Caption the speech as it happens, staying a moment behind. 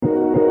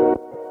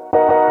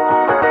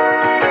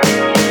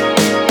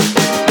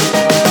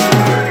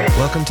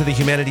to the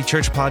Humanity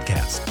Church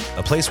podcast,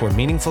 a place where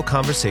meaningful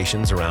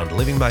conversations around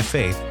living by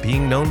faith,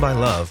 being known by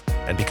love,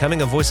 and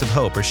becoming a voice of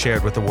hope are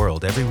shared with the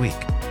world every week.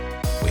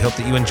 We hope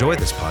that you enjoy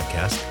this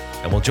podcast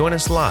and will join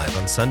us live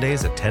on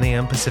Sundays at 10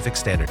 a.m. Pacific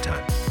Standard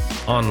Time,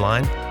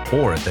 online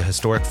or at the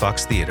historic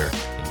Fox Theater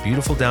in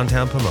beautiful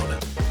downtown Pomona.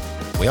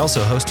 We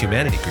also host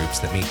humanity groups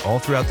that meet all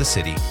throughout the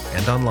city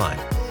and online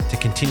to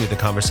continue the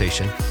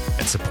conversation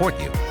and support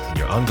you in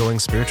your ongoing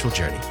spiritual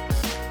journey.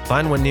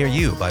 Find one near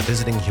you by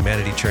visiting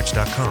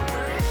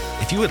humanitychurch.com.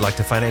 If you would like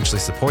to financially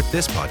support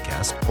this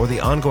podcast or the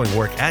ongoing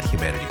work at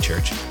Humanity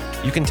Church,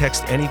 you can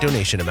text any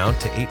donation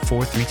amount to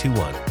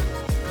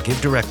 84321.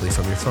 Give directly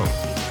from your phone.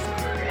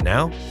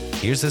 Now,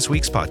 here's this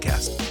week's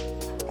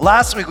podcast.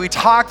 Last week, we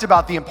talked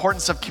about the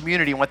importance of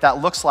community and what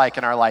that looks like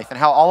in our life and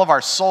how all of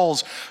our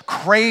souls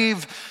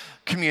crave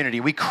community.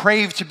 We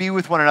crave to be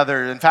with one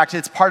another. In fact,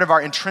 it's part of our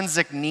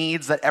intrinsic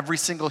needs that every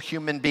single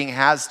human being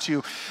has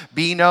to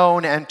be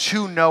known and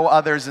to know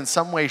others in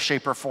some way,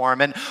 shape, or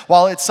form. And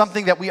while it's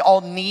something that we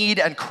all need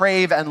and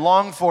crave and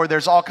long for,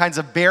 there's all kinds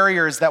of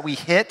barriers that we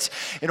hit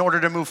in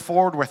order to move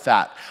forward with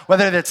that.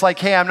 Whether it's like,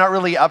 hey, I'm not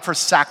really up for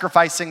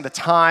sacrificing the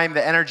time,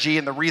 the energy,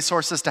 and the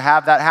resources to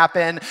have that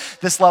happen.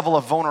 This level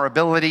of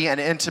vulnerability and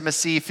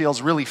intimacy feels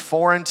really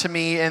foreign to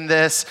me in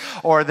this,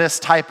 or this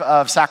type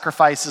of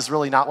sacrifice is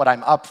really not what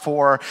I'm up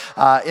for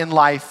in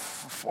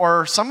life.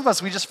 Or some of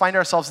us, we just find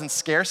ourselves in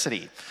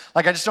scarcity.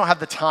 Like, I just don't have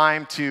the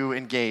time to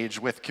engage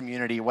with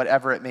community,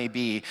 whatever it may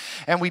be.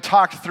 And we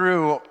talked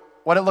through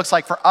what it looks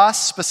like for us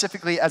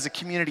specifically as a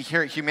community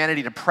here at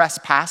Humanity to press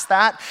past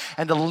that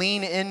and to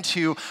lean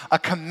into a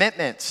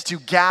commitment to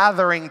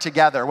gathering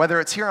together, whether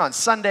it's here on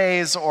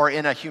Sundays or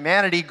in a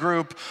humanity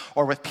group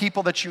or with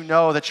people that you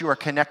know that you are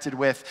connected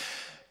with.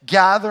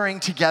 Gathering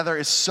together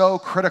is so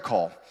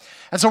critical.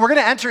 And so we're going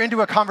to enter into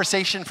a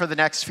conversation for the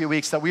next few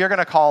weeks that we are going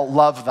to call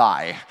Love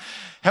Thy.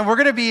 And we're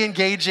going to be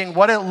engaging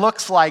what it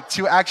looks like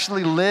to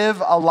actually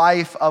live a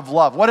life of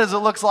love. What does it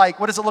look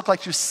like? What does it look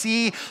like to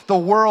see the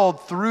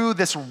world through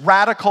this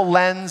radical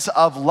lens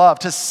of love?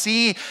 To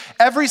see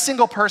every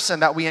single person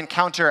that we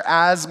encounter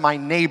as my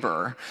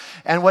neighbor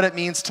and what it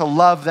means to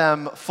love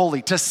them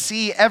fully. To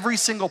see every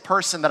single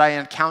person that I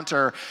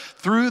encounter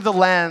through the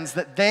lens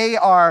that they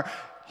are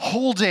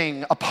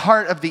holding a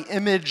part of the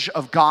image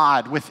of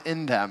God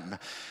within them,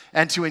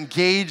 and to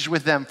engage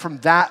with them from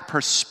that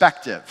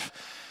perspective.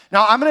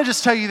 Now, I'm going to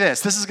just tell you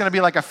this. This is going to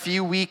be like a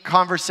few-week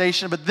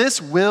conversation, but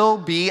this will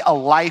be a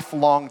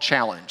lifelong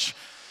challenge.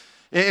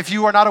 If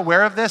you are not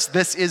aware of this,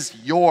 this is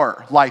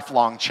your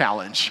lifelong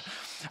challenge.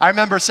 I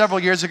remember several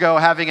years ago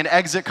having an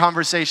exit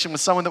conversation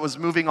with someone that was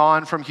moving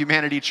on from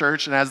Humanity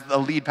Church, and as the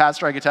lead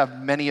pastor, I get to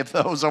have many of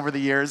those over the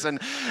years. And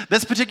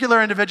this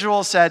particular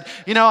individual said,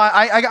 you know,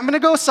 I'm going to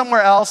go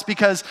somewhere else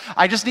because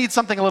I just need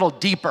something a little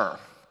deeper.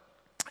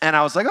 And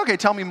I was like, okay,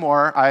 tell me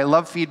more. I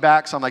love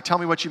feedback, so I'm like, tell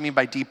me what you mean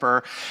by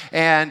deeper.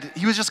 And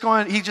he just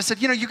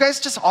said, you know, you guys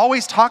just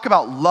always talk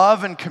about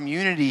love and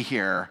community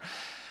here.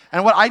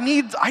 And what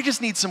I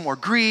just need some more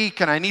Greek,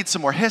 and I need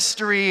some more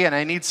history, and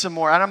I need some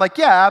more. And I'm like,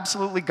 yeah,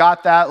 absolutely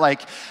got that.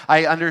 Like,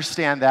 I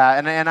understand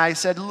that. And I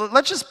said,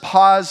 let's just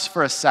pause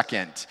for a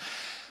second.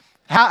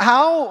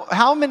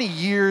 How many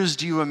years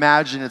do you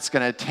imagine it's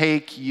going to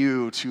take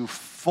you to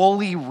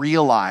fully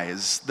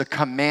realize the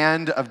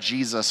command of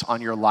Jesus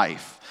on your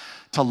life,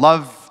 to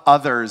love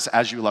others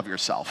as you love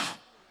yourself?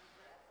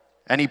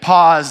 And he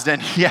paused,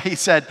 and he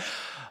said,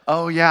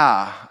 oh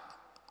yeah,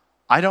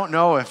 I don't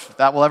know if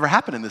that will ever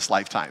happen in this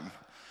lifetime.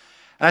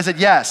 And I said,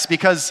 yes,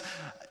 because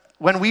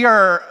when we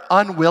are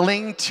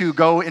unwilling to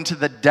go into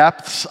the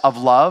depths of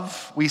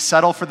love, we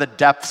settle for the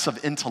depths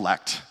of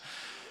intellect.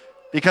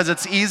 Because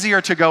it's easier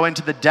to go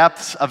into the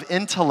depths of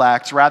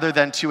intellect rather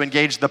than to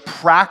engage the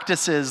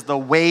practices, the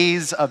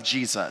ways of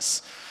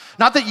Jesus.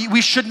 Not that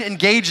we shouldn't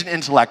engage in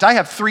intellect. I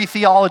have 3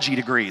 theology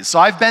degrees, so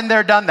I've been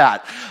there, done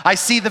that. I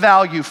see the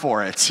value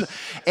for it.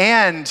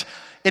 And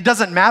it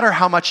doesn't matter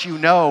how much you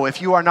know if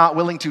you are not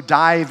willing to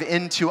dive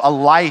into a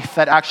life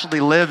that actually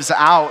lives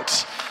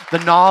out the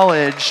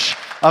knowledge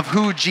of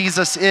who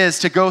Jesus is,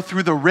 to go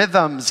through the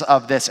rhythms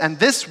of this. And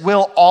this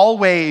will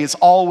always,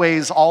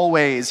 always,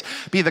 always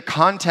be the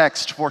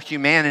context for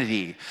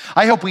humanity.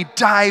 I hope we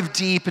dive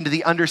deep into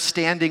the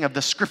understanding of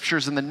the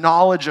scriptures and the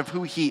knowledge of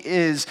who he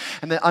is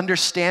and the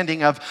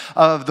understanding of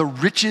the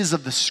riches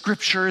of the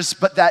scriptures,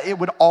 but that it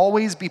would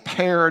always be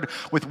paired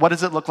with what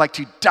does it look like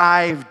to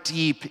dive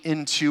deep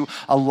into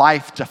a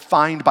life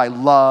defined by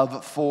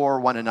love for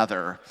one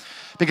another.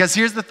 Because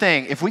here's the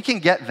thing, if we can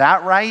get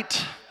that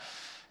right,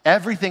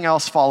 everything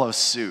else follows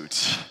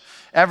suit.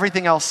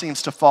 Everything else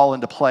seems to fall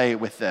into play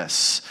with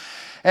this.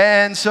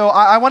 And so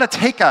I want to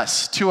take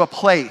us to a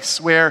place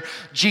where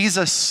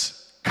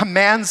Jesus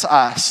commands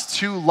us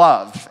to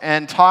love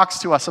and talks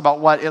to us about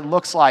what it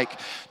looks like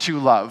to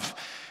love.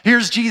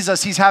 Here's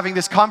Jesus. He's having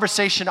this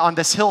conversation on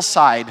this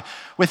hillside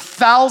with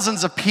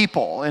thousands of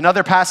people. In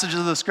other passages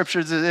of the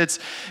scriptures,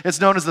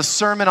 it's known as the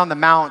Sermon on the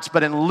Mount.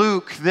 But in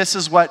Luke, this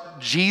is what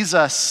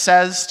Jesus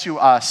says to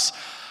us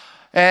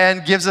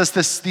and gives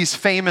us these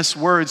famous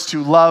words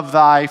to love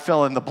thy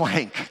fill in the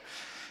blank.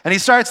 And he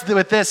starts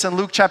with this in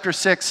Luke chapter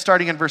 6,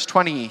 starting in verse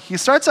 20. He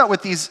starts out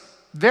with these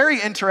very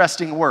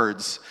interesting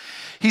words.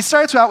 He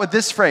starts out with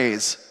this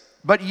phrase,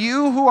 "But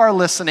you who are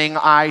listening,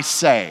 I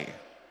say."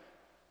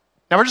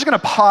 Now we're just going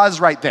to pause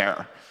right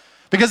there,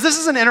 because this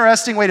is an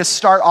interesting way to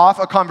start off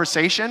a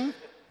conversation,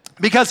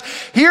 because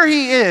here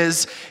he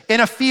is in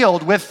a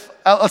field with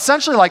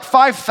essentially like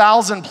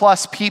 5,000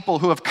 plus people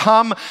who have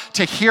come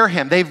to hear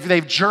him.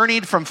 They've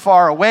journeyed from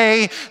far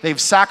away. They've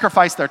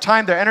sacrificed their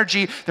time, their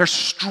energy. They're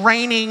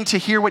straining to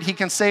hear what he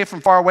can say from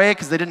far away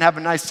because they didn't have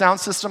a nice sound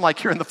system like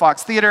here in the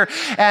Fox Theater.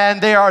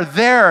 And they are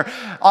there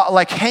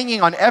like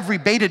hanging on every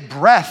bated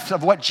breath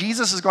of what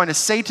Jesus is going to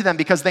say to them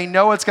because they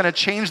know it's going to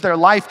change their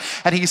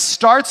life. And he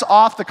starts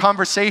off the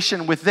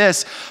conversation with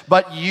this,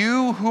 "But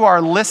you who are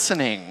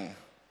listening,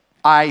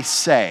 I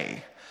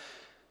say."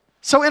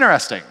 So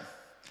interesting.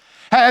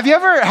 Have you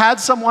ever had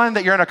someone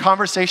that you're in a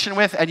conversation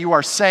with and you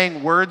are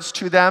saying words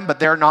to them, but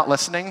they're not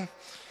listening?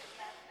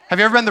 Have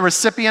you ever been the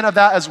recipient of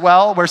that as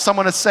well, where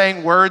someone is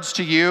saying words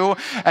to you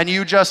and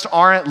you just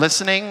aren't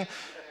listening?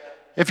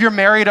 If you're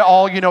married at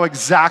all, you know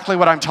exactly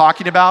what I'm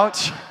talking about.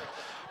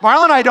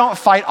 Marla and I don't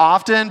fight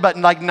often, but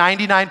in like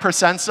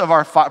 99% of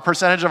our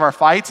percentage of our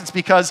fights, it's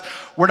because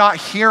we're not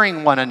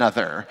hearing one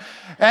another.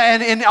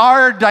 And in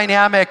our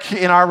dynamic,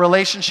 in our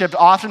relationship,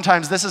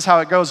 oftentimes this is how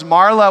it goes.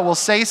 Marla will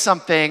say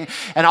something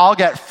and I'll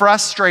get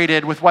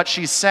frustrated with what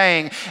she's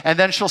saying, and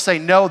then she'll say,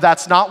 "No,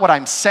 that's not what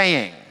I'm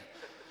saying."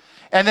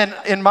 And then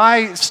in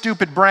my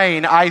stupid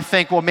brain, I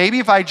think, well, maybe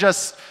if I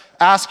just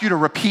ask you to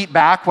repeat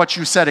back what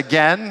you said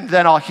again,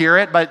 then I'll hear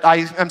it, but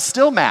I am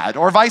still mad,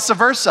 or vice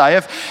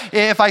versa.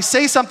 If I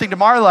say something to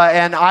Marla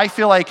and I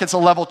feel like it's a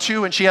level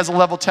 2 and she has a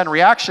level 10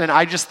 reaction,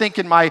 I just think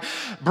in my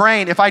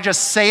brain, if I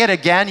just say it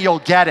again, you'll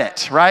get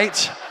it,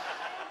 right?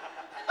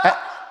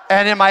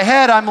 And in my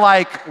head, I'm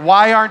like,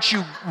 why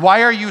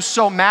are you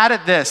so mad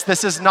at this?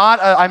 This is not,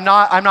 I'm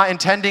not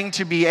intending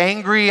to be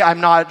angry.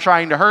 I'm not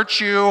trying to hurt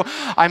you.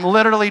 I'm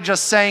literally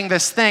just saying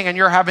this thing and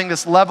you're having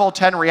this level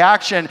 10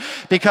 reaction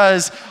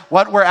because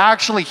what we're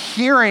actually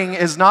hearing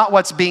is not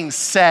what's being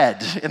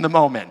said in the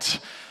moment,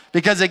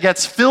 because it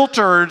gets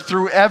filtered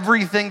through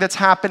everything that's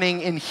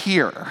happening in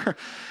here.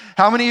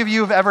 How many of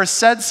you have ever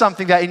said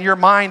something that in your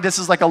mind, this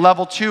is like a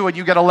level 2 and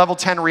you get a level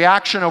 10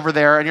 reaction over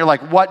there and you're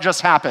like, what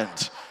just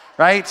happened?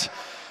 Right?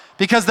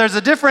 Because there's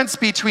a difference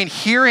between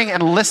hearing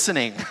and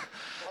listening.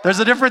 There's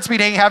a difference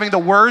between having the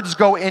words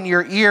go in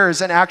your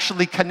ears and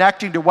actually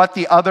connecting to what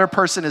the other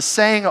person is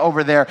saying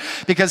over there.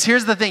 Because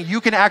here's the thing,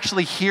 you can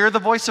actually hear the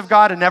voice of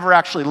God and never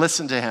actually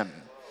listen to him.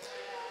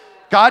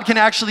 God can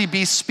actually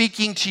be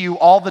speaking to you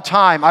all the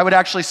time. I would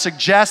actually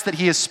suggest that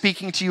he is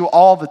speaking to you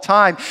all the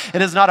time.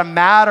 It is not a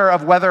matter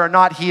of whether or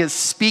not he is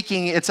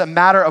speaking. It's a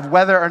matter of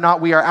whether or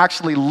not we are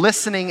actually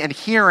listening and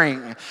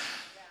hearing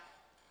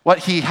what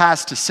he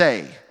has to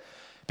say.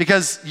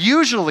 Because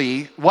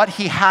usually what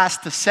he has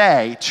to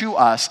say to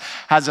us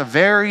has a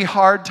very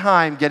hard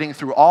time getting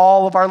through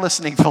all of our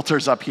listening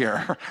filters up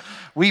here.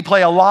 We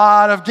play a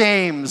lot of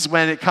games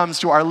when it comes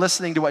to our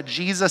listening to what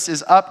Jesus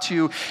is up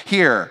to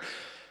here.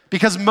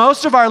 Because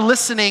most of our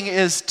listening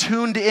is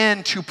tuned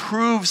in to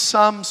prove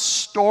some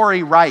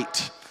story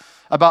right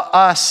about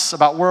us,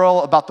 about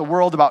the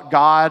world, about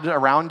God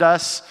around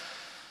us.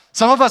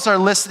 Some of us are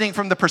listening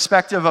from the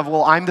perspective of,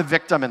 well, I'm the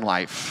victim in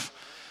life.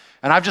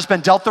 And I've just been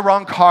dealt the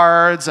wrong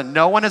cards and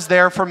no one is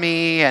there for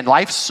me and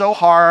life's so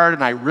hard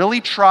and I really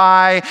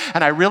try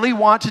and I really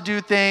want to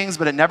do things,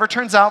 but it never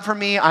turns out for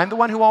me. I'm the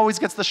one who always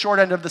gets the short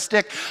end of the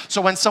stick.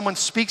 So when someone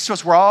speaks to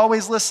us, we're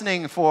always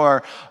listening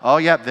for, oh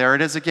yeah, there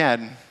it is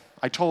again.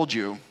 I told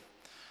you.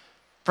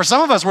 For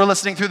some of us, we're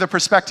listening through the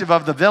perspective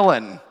of the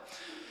villain.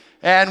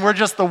 And we're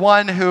just the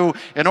one who,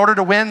 in order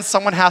to win,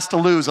 someone has to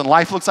lose. And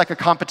life looks like a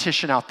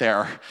competition out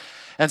there.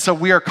 And so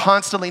we are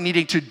constantly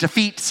needing to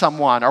defeat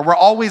someone, or we're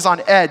always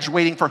on edge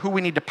waiting for who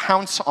we need to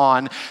pounce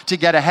on to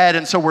get ahead.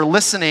 And so we're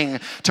listening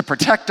to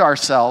protect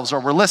ourselves, or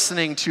we're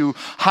listening to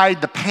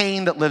hide the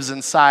pain that lives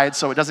inside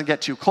so it doesn't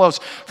get too close.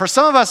 For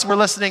some of us, we're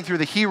listening through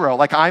the hero,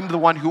 like I'm the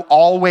one who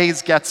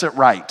always gets it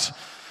right.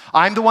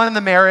 I'm the one in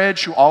the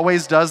marriage who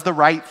always does the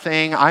right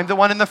thing. I'm the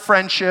one in the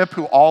friendship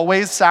who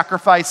always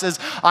sacrifices.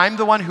 I'm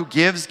the one who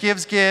gives.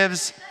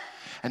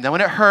 And then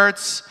when it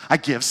hurts, I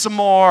give some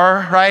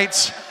more,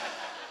 right?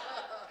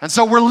 And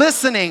so we're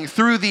listening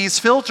through these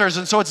filters,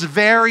 and so it's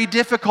very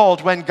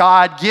difficult when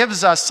God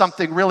gives us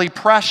something really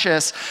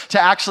precious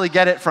to actually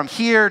get it from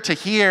here to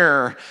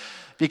here,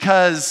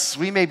 because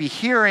we may be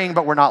hearing,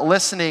 but we're not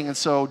listening. And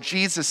so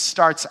Jesus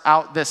starts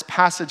out this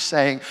passage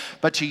saying,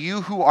 "But to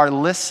you who are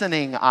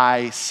listening,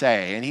 I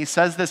say." And he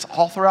says this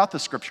all throughout the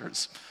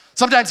scriptures.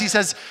 Sometimes he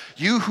says,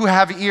 "You who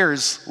have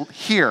ears,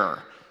 hear."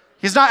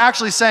 He's not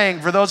actually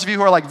saying, for those of you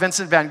who are like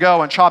Vincent van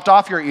Gogh and chopped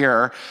off your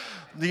ear,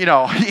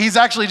 he's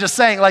actually just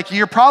saying, like,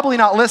 you're probably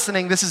not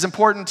listening. This is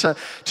important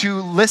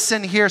to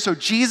listen here. So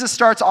Jesus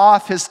starts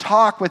off his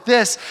talk with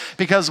this,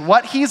 because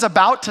what he's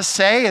about to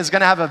say is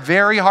going to have a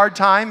very hard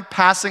time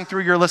passing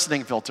through your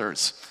listening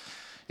filters.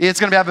 It's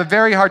going to have a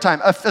very hard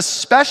time,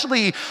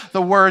 especially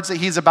the words that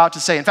he's about to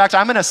say. In fact,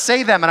 I'm going to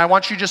say them, and I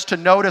want you just to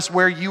notice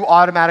where you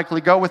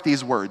automatically go with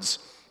these words.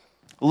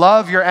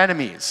 Love your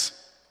enemies.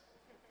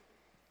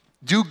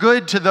 Do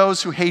good to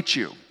those who hate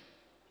you.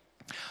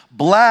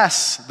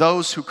 Bless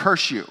those who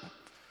curse you.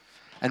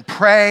 And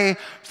pray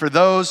for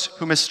those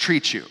who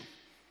mistreat you.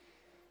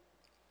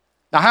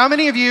 Now, how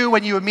many of you,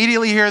 when you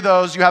immediately hear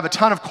those, you have a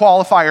ton of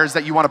qualifiers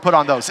that you want to put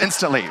on those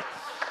instantly?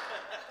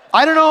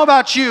 I don't know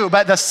about you,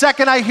 but the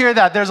second I hear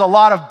that, there's a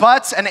lot of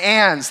buts and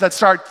ands that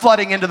start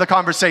flooding into the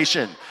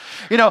conversation.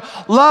 You know,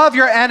 love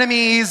your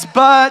enemies,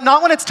 but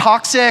not when it's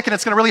toxic and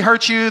it's going to really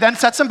hurt you. Then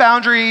set some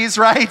boundaries,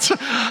 right?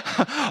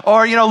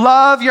 Or,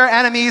 love your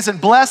enemies and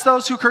bless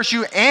those who curse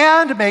you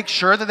and make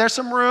sure that there's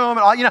some room. And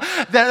all,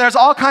 there's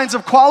all kinds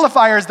of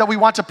qualifiers that we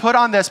want to put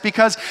on this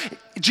because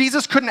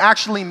Jesus couldn't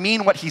actually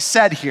mean what he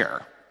said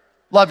here.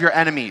 Love your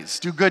enemies.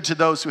 Do good to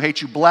those who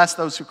hate you. Bless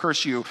those who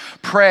curse you.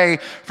 Pray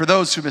for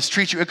those who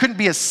mistreat you. It couldn't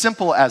be as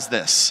simple as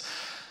this.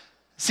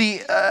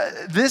 See,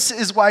 this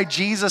is why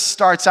Jesus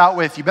starts out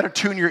with, you better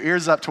tune your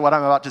ears up to what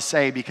I'm about to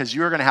say because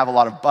you're going to have a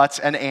lot of buts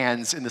and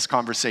ands in this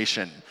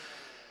conversation.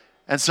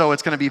 And so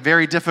it's going to be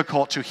very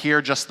difficult to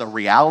hear just the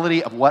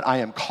reality of what I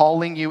am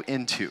calling you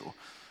into.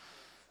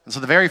 And so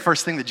the very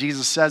first thing that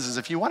Jesus says is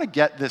if you want to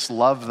get this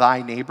love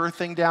thy neighbor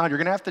thing down, you're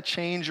going to have to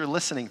change your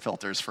listening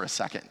filters for a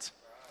second.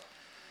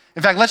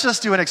 In fact, let's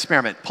just do an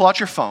experiment. Pull out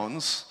your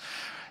phones,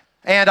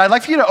 and I'd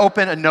like for you to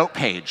open a note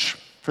page.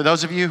 For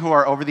those of you who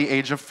are over the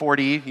age of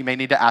 40, you may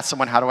need to ask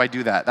someone, how do I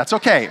do that? That's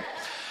okay.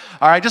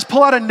 All right, just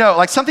pull out a note,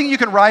 like something you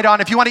can write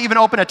on. If you want to even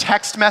open a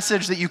text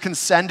message that you can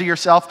send to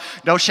yourself,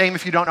 no shame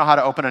if you don't know how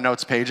to open a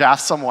notes page.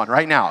 Ask someone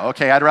right now,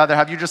 okay? I'd rather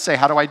have you just say,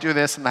 how do I do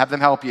this, and have them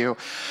help you.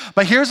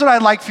 But here's what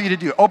I'd like for you to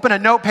do. Open a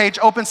note page,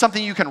 open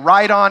something you can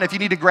write on. If you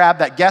need to grab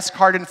that guest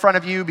card in front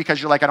of you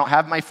because you're like, I don't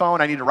have my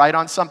phone, I need to write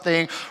on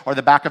something, or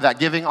the back of that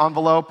giving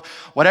envelope,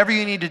 whatever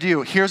you need to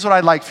do, here's what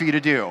I'd like for you to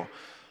do.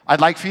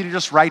 I'd like for you to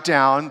just write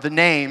down the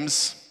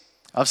names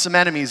of some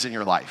enemies in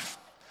your life.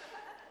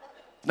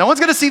 No one's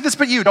going to see this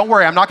but you. Don't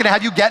worry. I'm not going to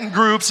have you get in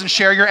groups and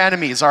share your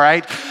enemies, all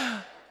right?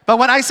 But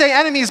when I say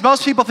enemies,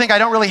 most people think I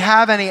don't really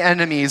have any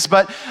enemies.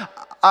 But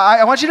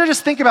I want you to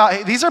just think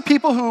about, these are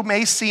people who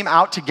may seem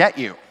out to get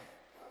you.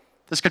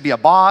 This could be a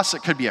boss.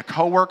 It could be a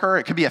coworker.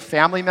 It could be a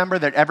family member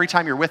that every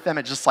time you're with them,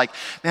 it's just like,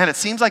 man, it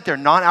seems like they're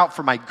not out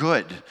for my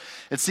good.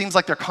 It seems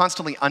like they're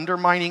constantly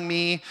undermining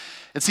me.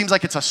 It seems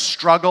like it's a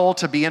struggle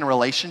to be in a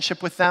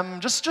relationship with them.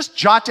 Just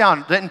jot down.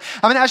 I'm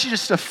going to ask you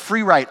just to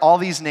free write all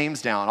these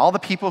names down. All the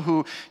people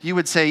who you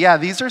would say, yeah,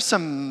 these are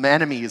some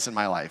enemies in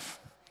my life.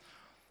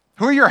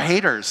 Who are your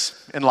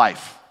haters in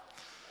life?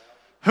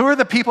 Who are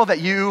the people that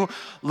you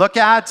look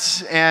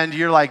at and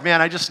you're like, man,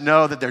 I just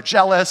know that they're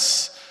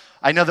jealous.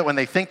 I know that when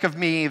they think of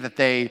me that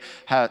they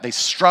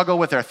struggle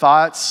with their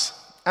thoughts.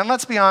 And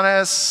let's be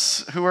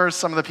honest, who are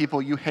some of the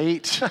people you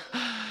hate?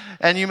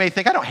 And you may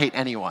think, I don't hate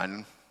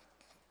anyone.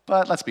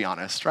 But let's be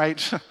honest, right?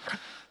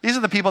 These are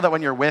the people that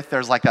when you're with,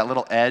 there's like that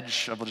little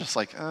edge of just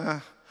like,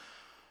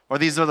 Or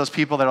these are those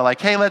people that are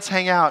like, hey, let's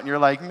hang out. And you're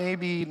like,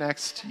 maybe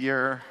next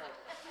year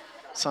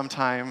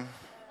sometime.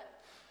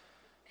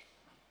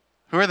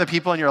 Who are the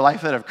people in your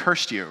life that have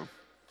cursed you?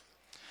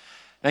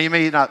 Now, you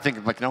may not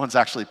think, like, no one's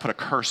actually put a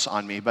curse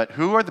on me, but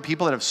who are the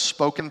people that have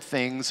spoken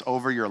things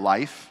over your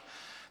life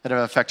that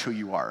have affected who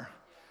you are?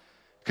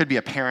 It could be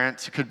a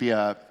parent. It could be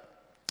a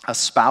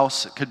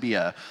spouse. It could be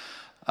a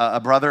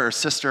brother or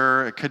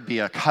sister, it could be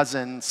a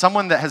cousin,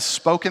 someone that has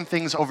spoken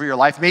things over your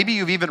life. Maybe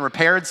you've even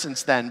repaired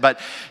since then, but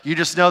you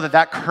just know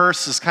that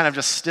curse is kind of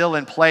just still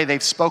in play.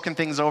 They've spoken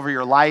things over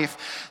your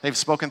life. They've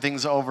spoken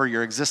things over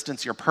your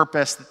existence, your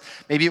purpose.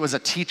 Maybe it was a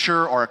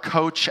teacher or a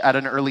coach at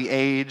an early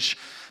age.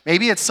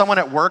 Maybe it's someone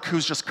at work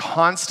who's just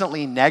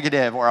constantly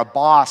negative, or a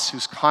boss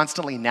who's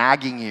constantly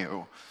nagging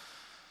you.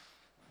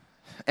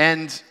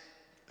 And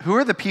who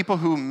are the people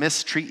who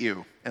mistreat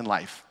you in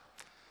life?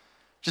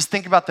 Just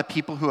think about the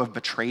people who have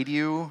betrayed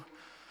you,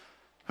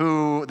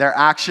 who their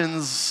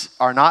actions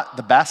are not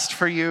the best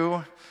for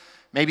you.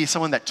 Maybe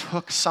someone that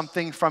took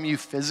something from you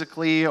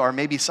physically, or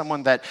maybe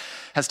someone that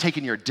has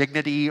taken your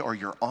dignity or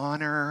your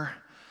honor.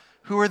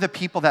 Who are the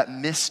people that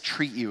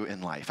mistreat you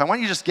in life? I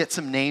want you to just get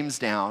some names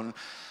down,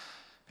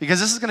 because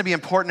this is going to be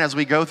important as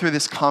we go through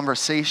this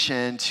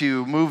conversation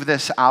to move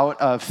this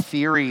out of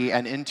theory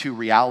and into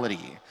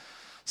reality.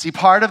 See,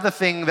 part of the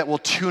thing that will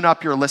tune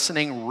up your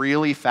listening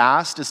really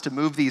fast is to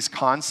move these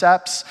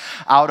concepts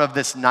out of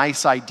this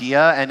nice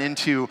idea and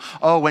into,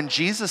 when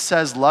Jesus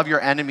says, love your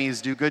enemies,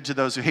 do good to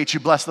those who hate you,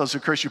 bless those who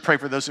curse you, pray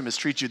for those who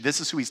mistreat you,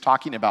 this is who he's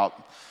talking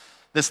about,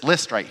 this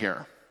list right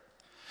here.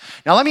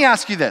 Now, let me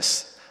ask you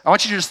this. I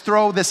want you to just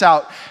throw this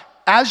out.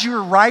 As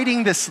you're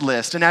writing this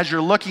list and as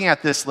you're looking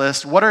at this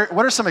list, what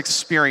are some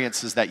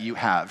experiences that you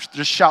have?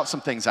 Just shout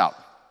some things out.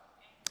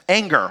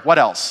 Anger, what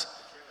else?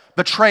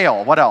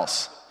 Betrayal, what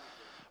else?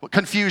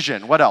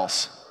 Confusion, what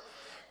else?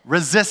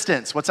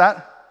 Resistance, what's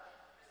that?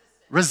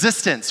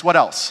 Resistance, what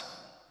else?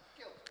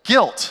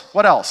 Guilt,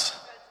 what else?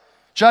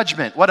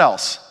 Judgment, what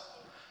else?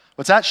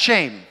 What's that?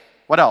 Shame,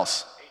 what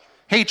else?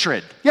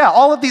 hatred. Yeah,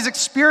 all of these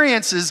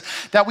experiences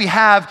that we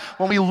have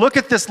when we look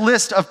at this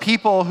list of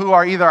people who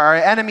are either our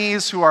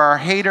enemies, who are our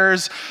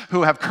haters,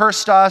 who have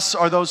cursed us,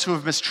 or those who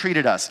have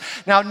mistreated us.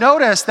 Now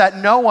notice that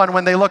no one,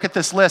 when they look at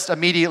this list,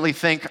 immediately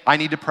think, I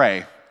need to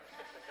pray.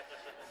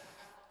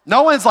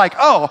 No one's like,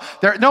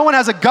 no one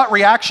has a gut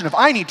reaction of,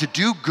 I need to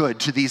do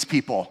good to these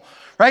people,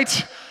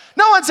 right?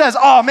 No one says,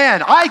 oh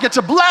man, I get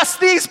to bless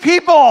these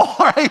people,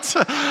 right?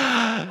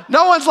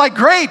 No one's like,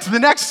 great, the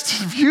next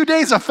few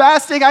days of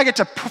fasting, I get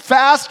to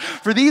fast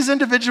for these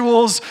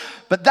individuals.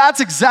 But that's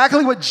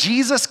exactly what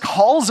Jesus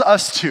calls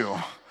us to.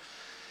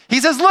 He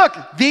says, look,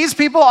 these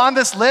people on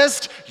this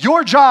list,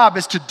 your job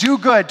is to do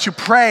good, to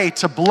pray,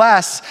 to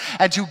bless,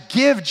 and to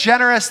give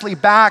generously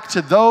back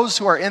to those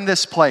who are in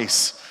this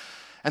place.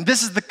 And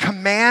this is the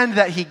command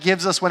that he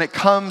gives us when it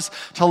comes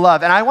to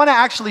love. And I want to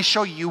actually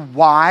show you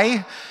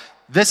why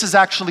this is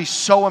actually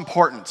so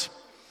important.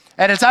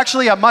 And it's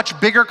actually a much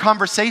bigger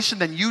conversation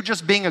than you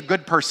just being a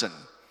good person.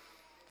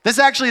 This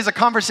actually is a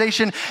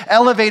conversation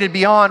elevated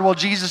beyond, well,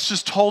 Jesus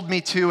just told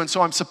me to, and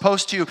so I'm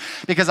supposed to,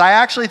 because I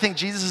actually think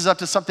Jesus is up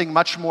to something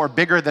much more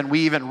bigger than we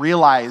even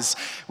realize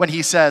when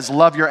he says,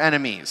 love your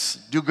enemies,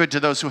 do good to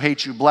those who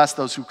hate you, bless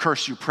those who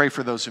curse you, pray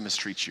for those who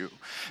mistreat you.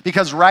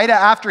 Because right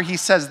after he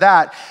says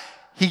that,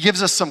 he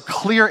gives us some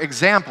clear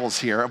examples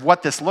here of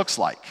what this looks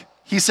like.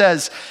 He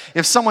says,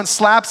 if someone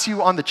slaps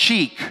you on the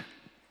cheek,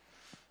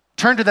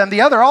 turn to them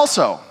the other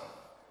also.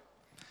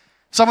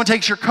 If someone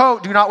takes your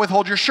coat, do not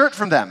withhold your shirt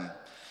from them.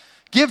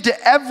 Give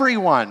to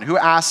everyone who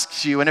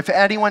asks you, and if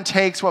anyone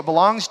takes what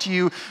belongs to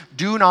you,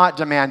 do not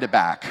demand it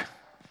back.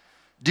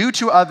 Do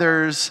to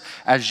others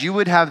as you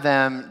would have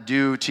them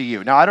do to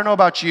you. Now, I don't know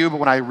about you, but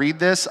when I read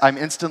this, I'm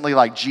instantly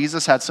like,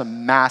 Jesus had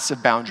some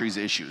massive boundaries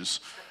issues,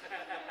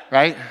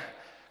 right?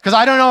 Because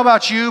I don't know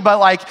about you, but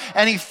like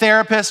any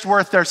therapist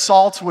worth their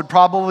salt would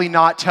probably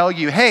not tell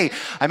you, hey,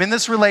 I'm in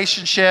this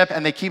relationship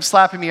and they keep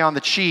slapping me on the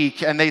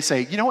cheek and they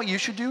say, you know what you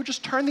should do?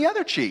 Just turn the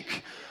other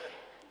cheek,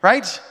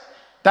 right?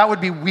 That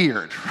would be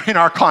weird in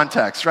our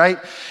context, right?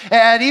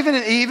 And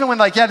even when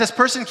like, yeah, this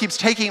person keeps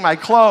taking my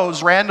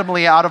clothes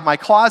randomly out of my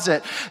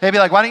closet, they'd be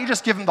like, why don't you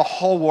just give them the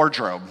whole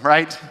wardrobe,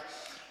 right?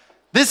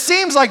 This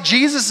seems like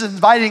Jesus is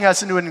inviting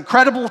us into an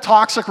incredible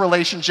toxic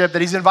relationship,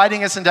 that he's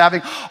inviting us into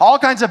having all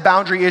kinds of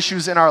boundary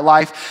issues in our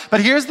life. But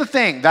here's the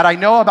thing that I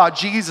know about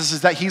Jesus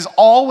is that he's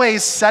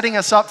always setting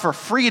us up for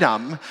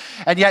freedom.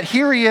 And yet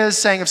here he is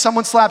saying, if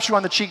someone slaps you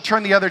on the cheek,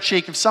 turn the other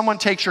cheek. If someone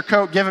takes your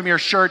coat, give them your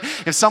shirt.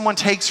 If someone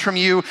takes from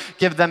you,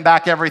 give them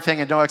back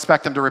everything and don't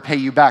expect them to repay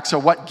you back. So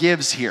what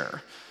gives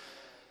here?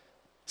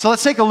 So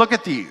let's take a look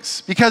at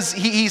these. Because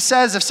he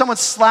says, if someone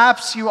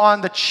slaps you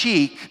on the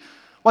cheek,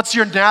 what's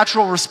your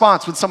natural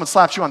response when someone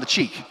slaps you on the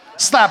cheek?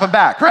 Slap them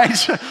back, right?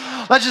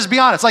 Let's just be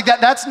honest. Like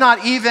that's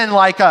not even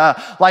like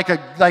a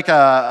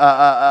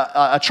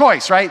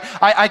choice, right?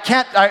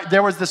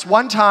 There was this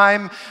one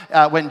time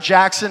when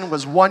Jackson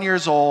was 1 year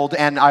old,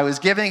 and I was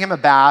giving him a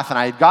bath, and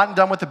I had gotten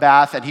done with the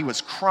bath, and he was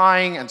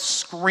crying and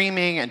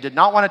screaming and did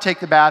not want to take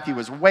the bath. He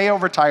was way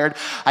overtired.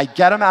 I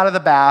get him out of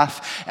the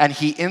bath, and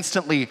he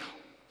instantly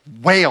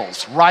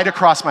wails right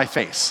across my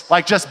face,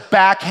 like just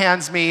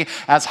backhands me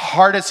as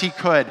hard as he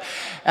could.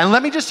 And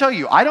let me just tell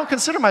you, I don't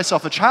consider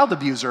myself a child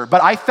abuser, but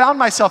I found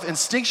myself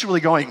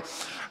instinctually going,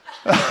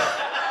 and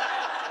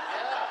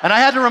I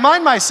had to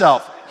remind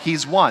myself,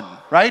 he's one,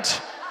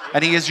 right?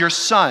 And he is your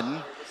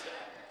son,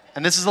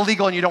 and this is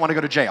illegal and you don't want to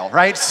go to jail,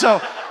 right?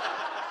 So,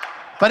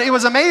 but it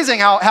was amazing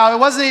how it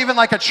wasn't even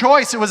like a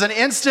choice. It was an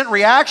instant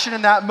reaction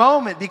in that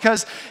moment,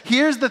 because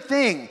here's the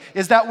thing,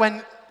 is that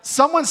when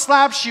someone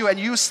slaps you and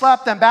you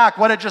slap them back,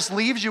 what it just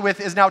leaves you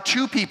with is now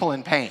two people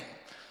in pain.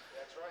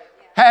 That's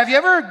right. Have you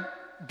ever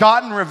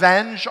gotten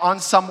revenge on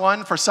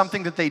someone for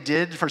something that they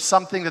did, for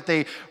something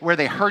that where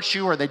they hurt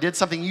you or they did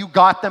something, you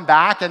got them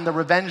back and the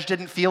revenge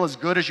didn't feel as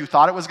good as you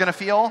thought it was going to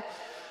feel?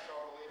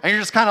 And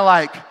you're just kind of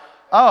like,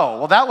 oh,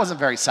 well, that wasn't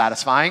very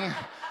satisfying.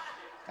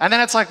 And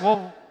then it's like,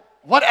 well,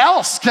 what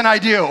else can I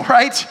do,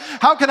 right?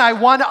 How can I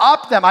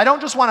one-up them? I don't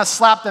just want to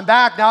slap them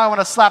back. Now I want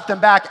to slap them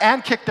back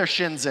and kick their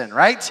shins in,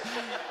 right?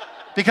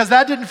 Because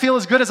that didn't feel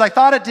as good as I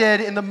thought it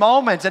did in the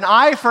moment. An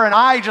eye for an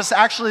eye just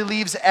actually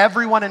leaves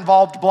everyone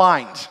involved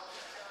blind.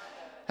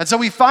 And so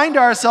we find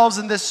ourselves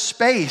in this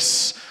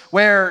space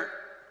where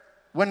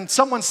when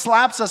someone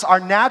slaps us, our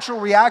natural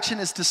reaction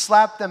is to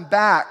slap them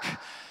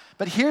back.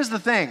 But here's the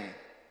thing.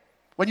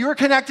 When you are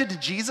connected to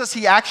Jesus,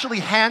 he actually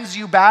hands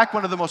you back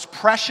one of the most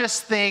precious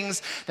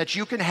things that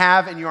you can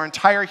have in your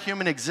entire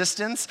human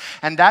existence,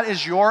 and that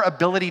is your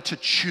ability to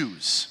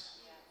choose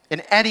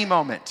in any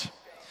moment.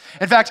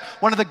 In fact,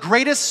 one of the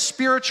greatest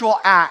spiritual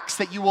acts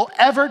that you will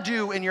ever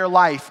do in your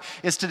life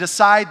is to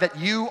decide that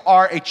you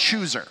are a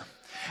chooser.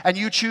 And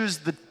you choose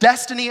the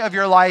destiny of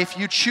your life,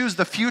 you choose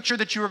the future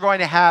that you are going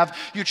to have,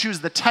 you choose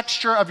the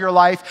texture of your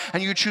life,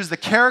 and you choose the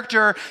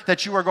character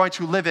that you are going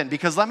to live in.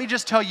 Because let me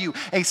just tell you,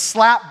 a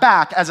slap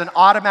back as an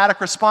automatic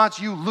response,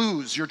 you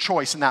lose your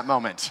choice in that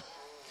moment.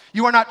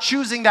 You are not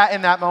choosing that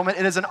in that moment.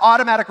 It is an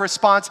automatic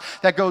response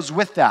that goes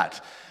with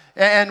that.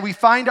 And we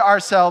find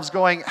ourselves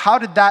going, how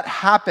did that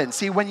happen?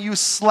 See, when you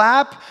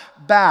slap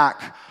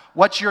back,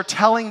 what you're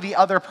telling the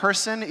other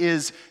person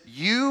is,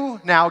 you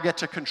now get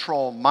to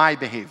control my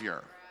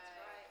behavior.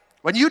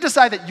 When you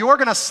decide that you're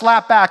going to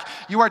slap back,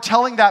 you are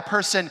telling that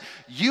person,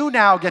 you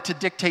now get to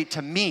dictate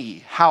to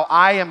me how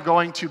I am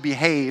going to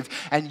behave,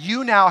 and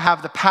you now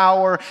have the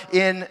power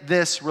in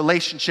this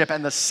relationship,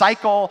 and the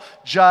cycle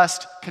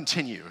just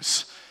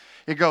continues.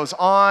 It goes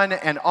on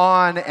and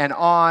on and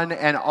on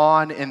and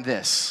on in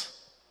this.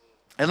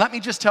 And let me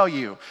just tell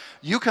you,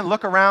 you can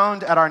look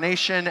around at our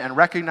nation and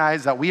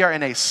recognize that we are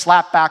in a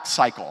slap-back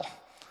cycle.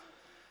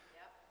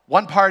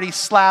 One party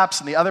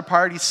slaps and the other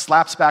party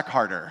slaps back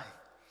harder.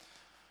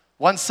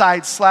 One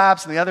side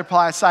slaps and the other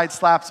side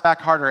slaps back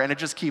harder, and it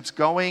just keeps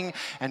going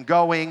and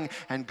going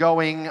and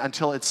going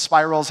until it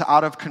spirals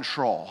out of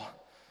control.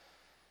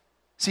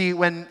 See,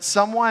 when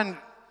someone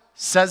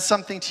says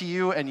something to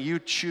you and you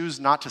choose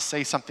not to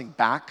say something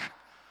back,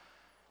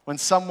 when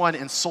someone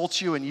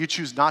insults you and you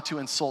choose not to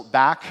insult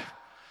back,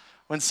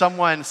 when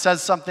someone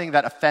says something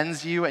that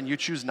offends you and you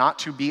choose not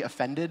to be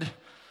offended,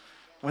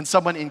 when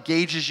someone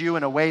engages you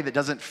in a way that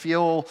doesn't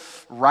feel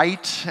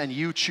right and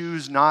you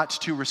choose not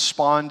to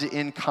respond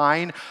in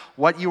kind,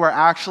 what you are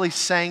actually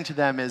saying to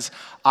them is,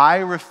 I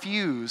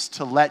refuse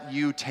to let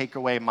you take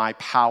away my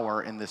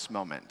power in this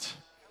moment.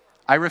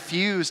 I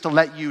refuse to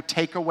let you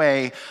take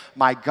away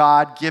my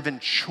God-given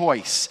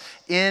choice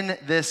in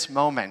this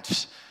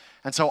moment.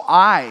 And so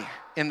I,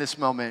 in this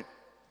moment,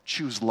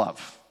 choose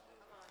love.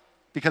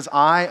 Because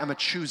I am a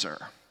chooser.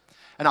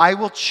 And I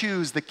will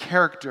choose the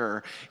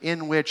character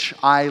in which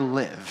I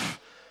live.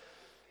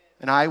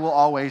 And I will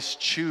always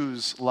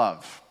choose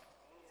love.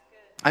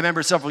 I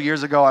remember several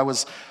years ago, I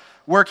was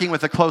working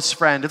with a close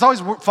friend. It's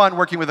always fun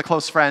working with a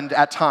close friend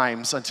at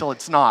times until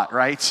it's not,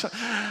 right?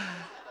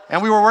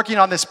 And we were working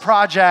on this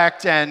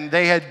project, and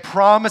they had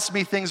promised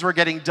me things were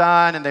getting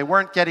done, and they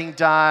weren't getting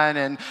done.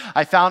 And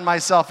I found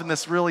myself in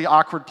this really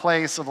awkward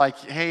place of like,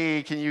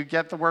 hey, can you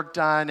get the work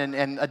done?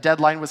 And a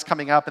deadline was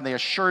coming up, and they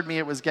assured me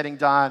it was getting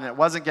done, and it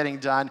wasn't getting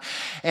done.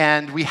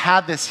 And we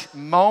had this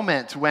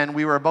moment when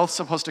we were both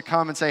supposed to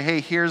come and say, hey,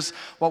 here's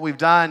what we've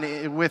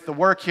done with the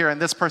work here.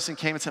 And this person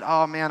came and said,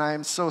 oh man,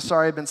 I'm so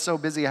sorry, I've been so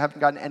busy, I haven't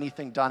gotten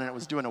anything done, and it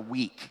was due in a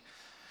week.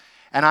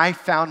 And I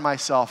found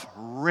myself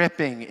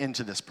ripping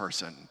into this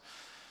person.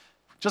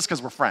 Just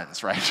because we're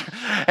friends, right?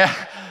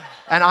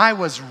 And I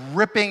was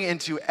ripping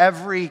into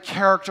every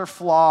character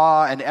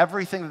flaw and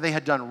everything that they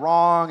had done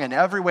wrong and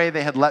every way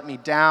they had let me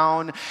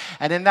down.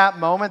 And in that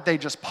moment, they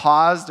just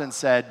paused and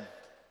said,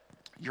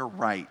 you're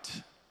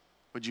right.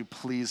 Would you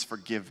please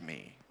forgive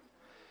me?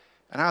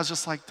 And I was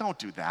just like, don't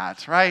do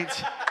that, right?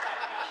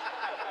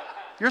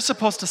 You're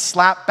supposed to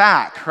slap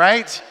back,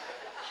 right?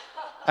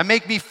 And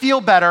make me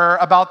feel better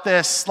about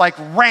this like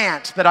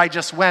rant that I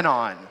just went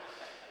on.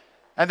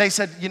 And they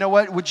said, you know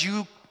what, would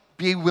you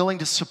be willing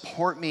to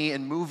support me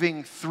in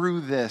moving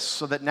through this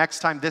so that next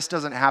time this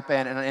doesn't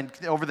happen, and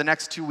over the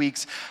next 2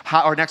 weeks,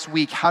 or next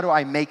week, how do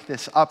I make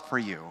this up for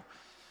you?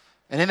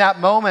 And in that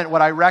moment,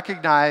 what I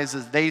recognized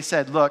is they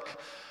said, look,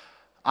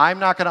 I'm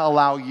not going to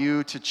allow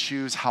you to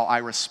choose how I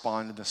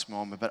respond in this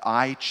moment, but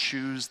I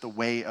choose the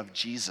way of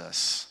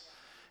Jesus,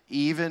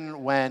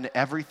 even when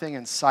everything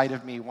inside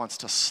of me wants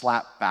to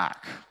slap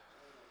back.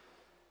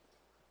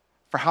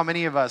 For how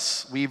many of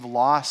us, we've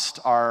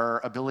lost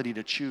our ability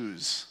to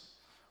choose?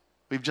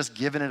 We've just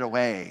given it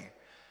away.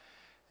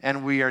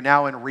 And we are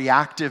now in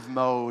reactive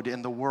mode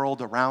in the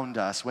world around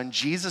us, when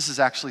Jesus is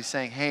actually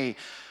saying, hey,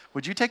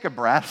 would you take a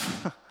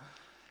breath?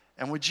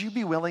 And would you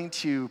be willing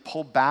to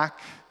pull back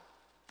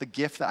the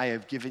gift that I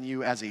have given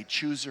you as a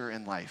chooser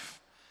in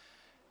life?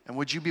 And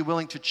would you be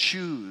willing to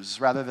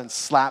choose rather than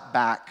slap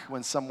back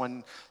when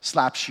someone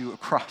slaps you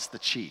across the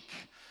cheek?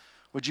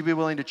 Would you be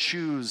willing to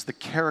choose the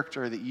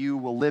character that you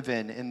will live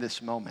in this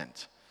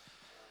moment?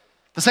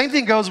 The same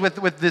thing goes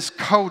with this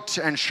coat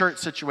and shirt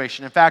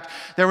situation. In fact,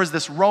 there was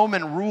this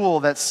Roman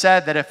rule that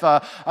said that if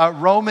a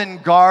Roman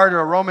guard or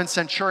a Roman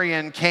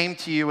centurion came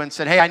to you and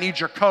said, hey, I need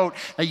your coat,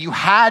 that you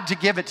had to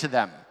give it to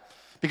them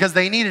because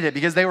they needed it,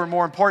 because they were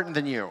more important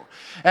than you.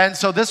 And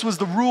so this was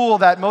the rule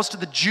that most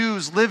of the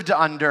Jews lived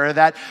under,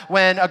 that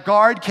when a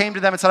guard came to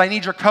them and said, I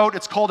need your coat,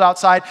 it's cold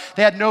outside,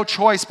 they had no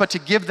choice but to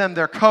give them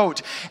their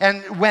coat.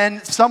 And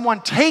when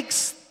someone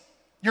takes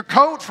your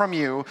coat from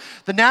you,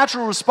 the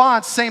natural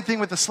response, same thing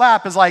with the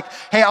slap, is like,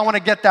 hey, I want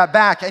to get that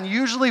back. And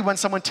usually when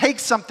someone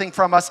takes something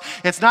from us,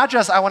 it's not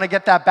just I want to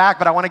get that back,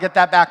 but I want to get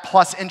that back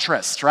plus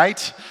interest,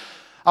 right?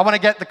 I want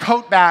to get the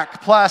coat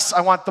back, plus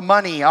I want the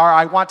money, or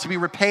I want to be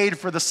repaid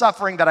for the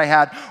suffering that I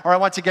had, or I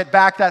want to get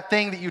back that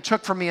thing that you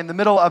took from me in the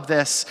middle of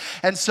this.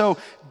 And so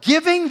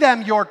giving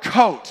them your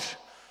coat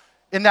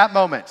in that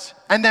moment,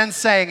 and then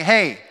saying,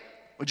 hey,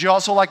 would you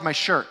also like my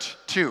shirt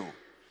too?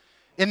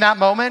 In that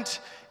moment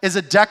is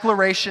a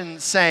declaration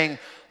saying,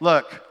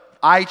 look,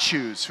 I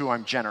choose who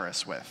I'm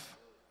generous with.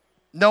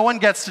 No one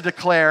gets to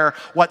declare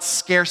what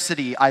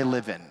scarcity I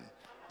live in.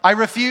 I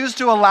refuse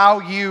to allow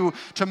you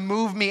to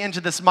move me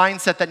into this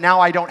mindset that now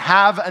I don't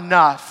have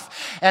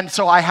enough. And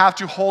so I have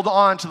to hold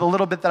on to the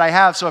little bit that I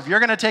have. So if you're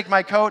going to take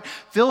my coat,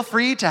 feel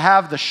free to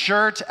have the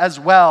shirt as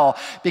well,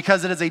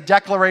 because it is a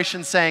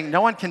declaration saying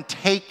no one can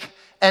take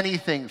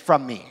anything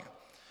from me.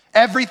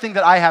 Everything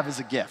that I have is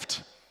a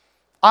gift.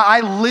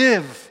 I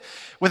live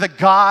with a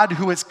God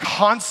who is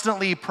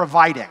constantly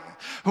providing,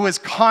 who is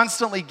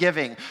constantly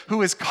giving,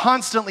 who is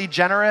constantly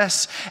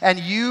generous, and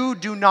you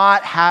do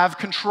not have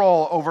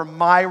control over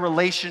my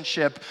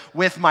relationship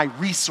with my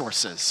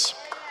resources.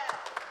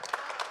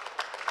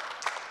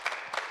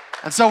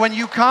 And so when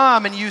you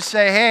come and you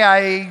say, hey,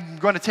 I'm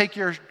going to take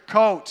your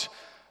coat,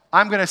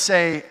 I'm going to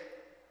say,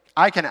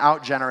 I can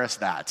out-generous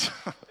that.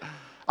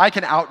 I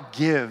can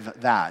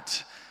out-give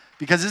that.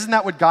 Because isn't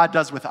that what God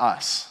does with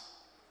us?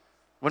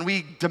 When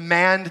we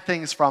demand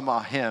things from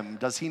him,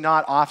 does he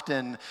not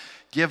often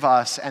give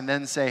us and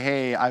then say,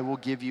 hey, I will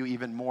give you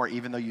even more,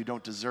 even though you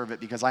don't deserve it,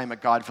 because I am a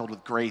God filled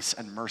with grace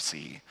and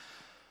mercy.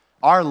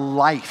 Our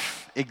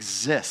life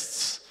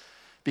exists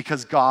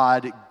because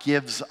God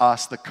gives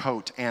us the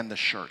coat and the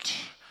shirt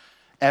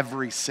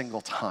every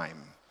single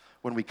time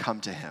when we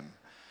come to him.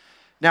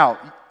 Now,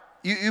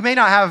 you may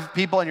not have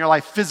people in your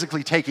life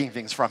physically taking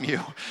things from you.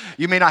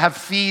 You may not have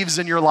thieves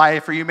in your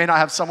life, or you may not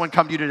have someone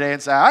come to you today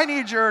and say, I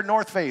need your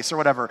North Face or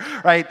whatever,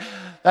 right?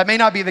 That may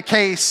not be the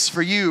case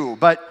for you,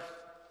 but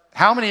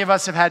how many of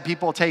us have had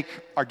people take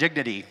our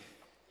dignity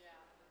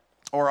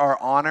or our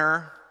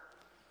honor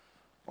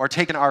or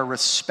taken our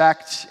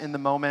respect in the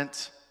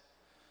moment?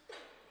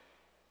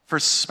 For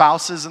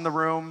spouses in the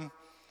room,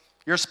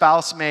 your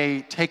spouse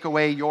may take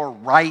away your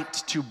right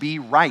to be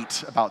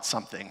right about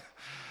something.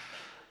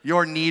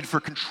 Your need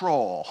for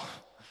control,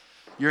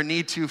 your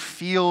need to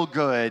feel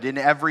good in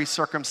every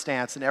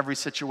circumstance, in every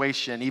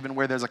situation, even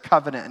where there's a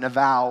covenant and a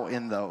vow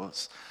in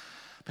those.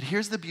 But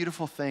here's the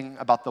beautiful thing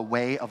about the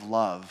way of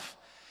love,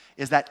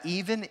 is that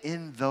even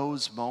in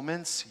those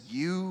moments,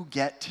 you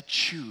get to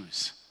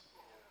choose.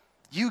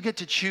 You get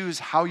to choose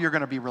how you're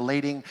going to be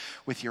relating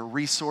with your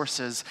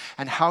resources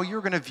and how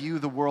you're going to view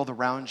the world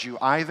around you,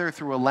 either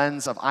through a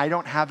lens of, I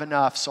don't have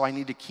enough, so I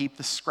need to keep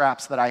the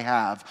scraps that I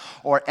have,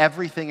 or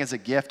everything is a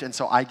gift, and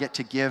so I get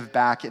to give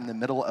back in the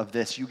middle of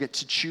this. You get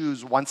to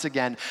choose, once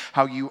again,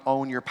 how you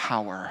own your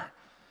power.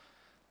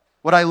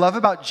 What I love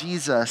about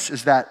Jesus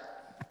is that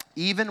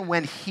even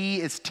when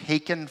he is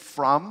taken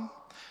from,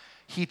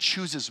 he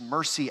chooses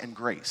mercy and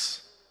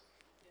grace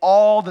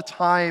all the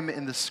time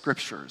in the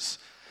scriptures.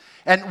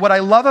 And what I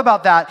love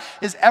about that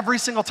is every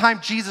single time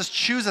Jesus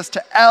chooses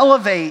to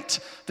elevate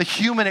the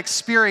human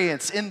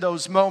experience in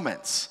those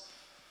moments.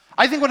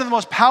 I think one of the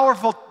most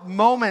powerful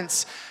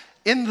moments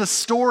in the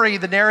story,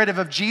 the narrative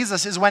of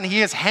Jesus, is when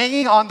he is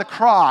hanging on the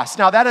cross.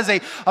 Now, that is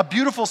a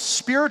beautiful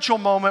spiritual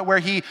moment where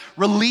he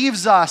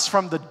relieves us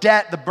from the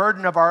debt, the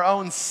burden of our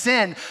own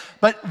sin.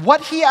 But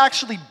what he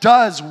actually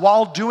does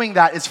while doing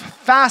that is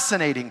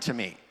fascinating to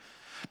me.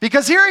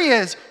 Because here he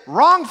is,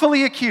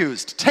 wrongfully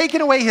accused,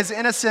 taken away his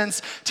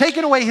innocence,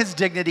 taken away his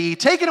dignity,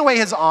 taken away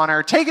his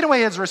honor, taken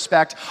away his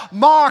respect,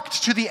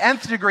 mocked to the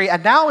nth degree,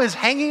 and now is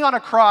hanging on a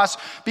cross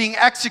being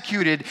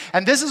executed.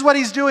 And this is what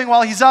he's doing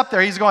while he's up there.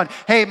 He's going,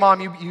 hey,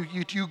 Mom,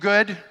 you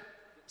good?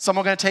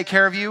 Someone going to take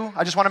care of you?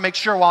 I just want to make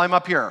sure while I'm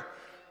up here.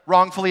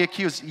 Wrongfully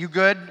accused. You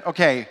good?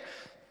 Okay.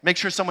 Make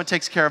sure someone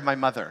takes care of my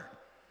mother.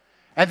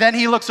 And then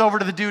he looks over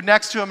to the dude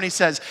next to him and he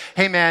says,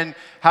 hey, man,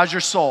 how's your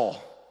soul?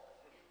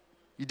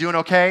 You doing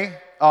okay?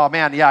 Oh,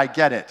 man, yeah, I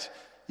get it.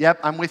 Yep,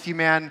 I'm with you,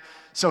 man.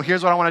 So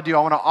here's what I want to do. I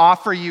want to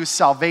offer you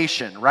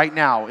salvation right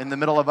now in the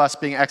middle of us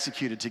being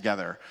executed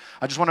together.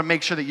 I just want to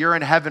make sure that you're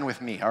in heaven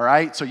with me, all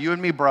right? So you and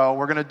me, bro,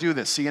 we're going to do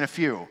this. See you in a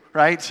few,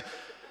 right?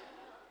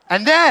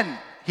 And then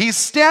he's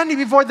standing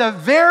before the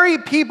very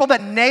people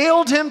that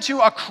nailed him to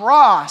a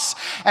cross,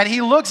 and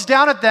he looks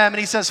down at them and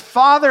he says,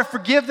 Father,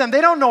 forgive them. They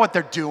don't know what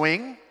they're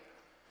doing.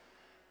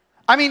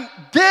 I mean,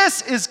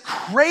 this is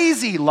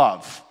crazy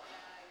love.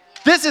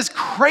 This is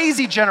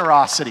crazy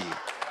generosity,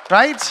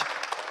 right?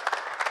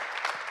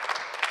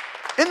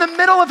 In the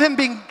middle of him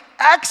being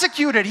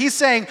executed, he's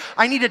saying,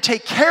 I need to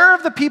take care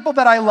of the people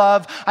that I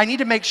love. I need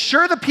to make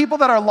sure the people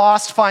that are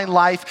lost find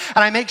life.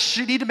 And I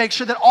need to make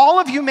sure that all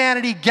of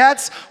humanity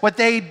gets what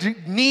they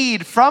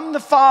need from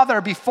the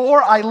Father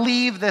before I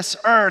leave this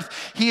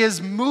earth. He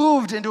is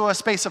moved into a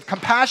space of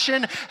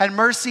compassion and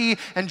mercy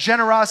and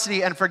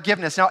generosity and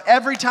forgiveness. Now,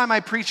 every time I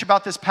preach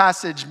about this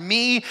passage,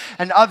 me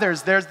and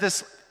others, there's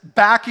this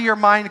back of your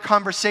mind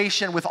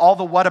conversation with all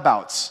the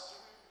whatabouts,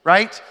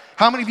 right?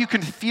 How many of you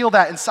can feel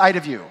that inside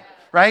of you,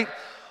 right?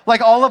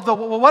 Like all of the,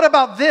 well, what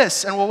about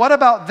this? And well, what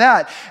about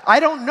that? I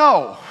don't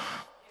know.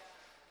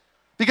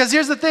 Because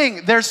here's the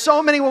thing, there's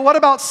so many, well, what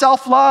about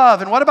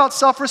self-love? And what about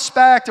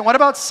self-respect? And what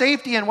about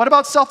safety? And what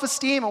about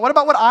self-esteem? And what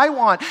about what I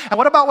want? And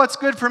what about what's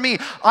good for me?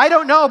 I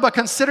don't know, but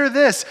consider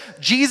this.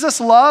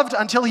 Jesus loved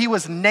until he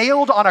was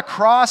nailed on a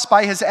cross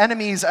by his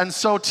enemies. And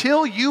so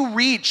till you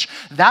reach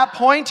that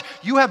point,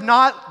 you have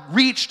not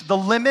reached the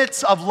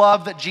limits of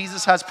love that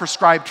Jesus has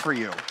prescribed for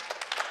you.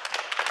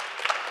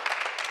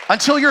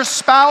 Until your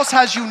spouse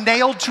has you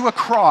nailed to a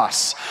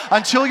cross,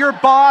 until your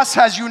boss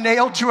has you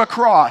nailed to a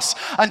cross,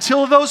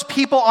 until those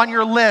people on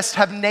your list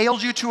have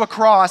nailed you to a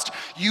cross,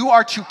 you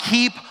are to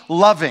keep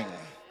loving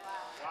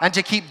and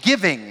to keep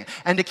giving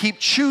and to keep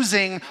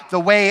choosing the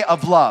way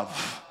of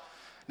love.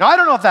 Now, I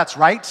don't know if that's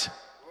right,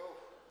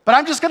 but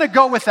I'm just gonna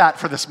go with that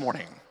for this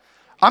morning.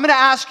 I'm gonna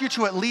ask you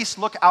to at least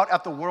look out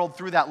at the world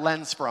through that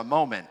lens for a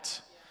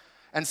moment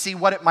and see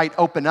what it might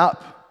open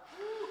up.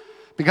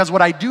 Because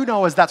what I do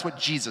know is that's what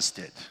Jesus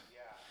did.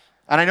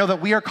 And I know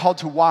that we are called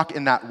to walk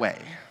in that way.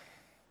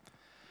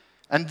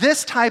 And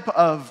this type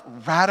of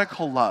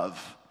radical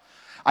love,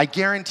 I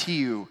guarantee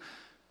you,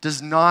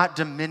 does not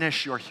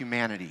diminish your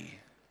humanity.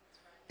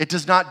 It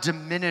does not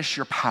diminish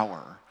your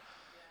power.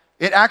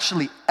 It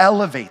actually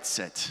elevates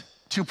it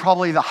to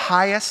probably the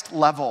highest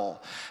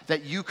level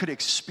that you could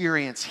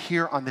experience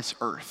here on this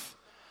earth.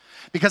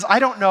 Because I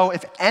don't know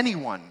if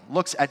anyone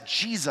looks at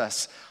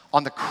Jesus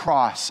on the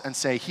cross and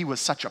say he was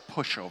such a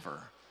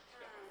pushover.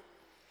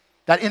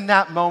 That in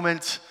that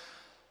moment,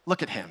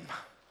 look at him.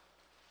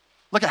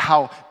 Look at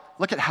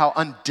how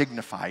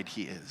undignified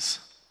he is.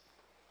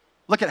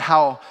 Look at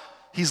how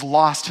he's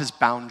lost his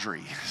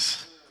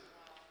boundaries.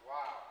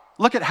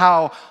 Look at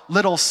how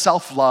little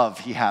self-love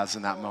he has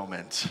in that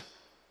moment.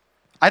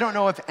 I don't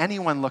know if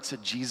anyone looks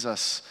at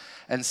Jesus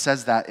and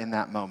says that in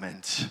that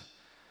moment.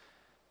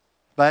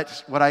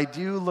 But what I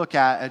do look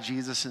at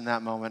Jesus in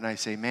that moment, and I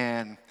say,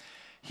 man,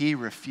 he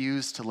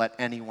refused to let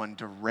anyone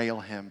derail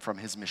him from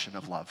his mission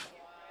of love.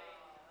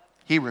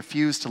 He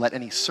refused to let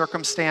any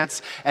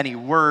circumstance, any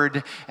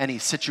word, any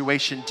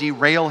situation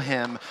derail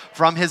him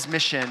from his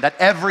mission, that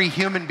every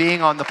human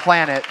being on the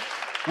planet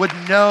would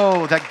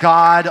know that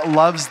God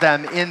loves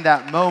them in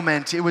that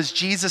moment. It was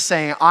Jesus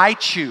saying, I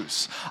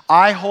choose.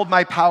 I hold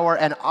my power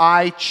and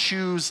I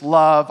choose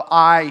love.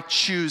 I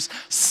choose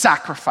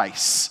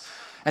sacrifice.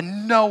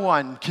 And no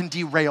one can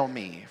derail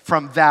me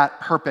from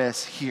that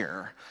purpose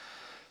here.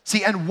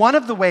 See, and one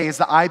of the ways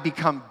that I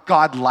become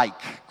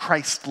God-like,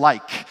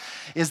 Christ-like,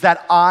 is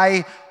that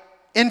I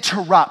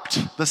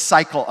interrupt the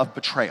cycle of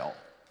betrayal.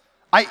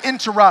 I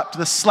interrupt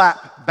the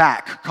slap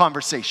back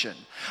conversation.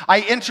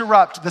 I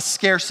interrupt the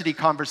scarcity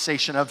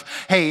conversation of,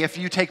 hey, if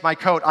you take my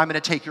coat, I'm gonna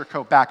take your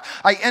coat back.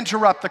 I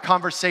interrupt the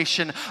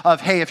conversation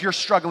of, hey, if you're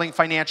struggling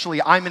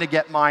financially, I'm gonna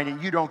get mine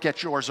and you don't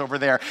get yours over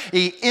there.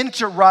 He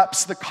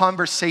interrupts the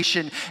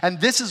conversation. And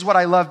this is what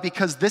I love,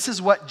 because this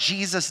is what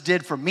Jesus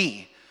did for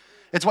me.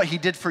 It's what he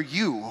did for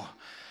you.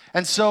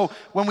 And so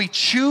when we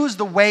choose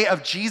the way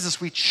of Jesus,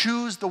 we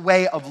choose the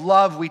way of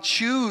love. We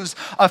choose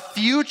a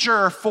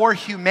future for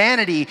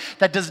humanity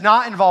that does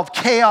not involve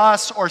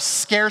chaos or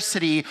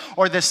scarcity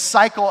or this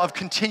cycle of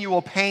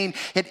continual pain.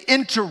 It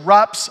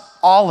interrupts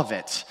all of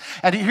it.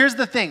 And here's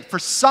the thing, for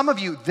some of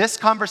you, this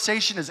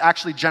conversation is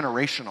actually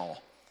generational.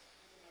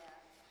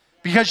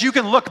 Because you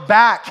can look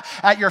back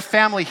at your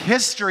family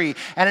history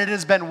and it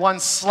has been one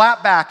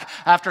slapback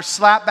after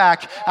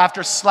slapback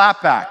after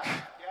slapback.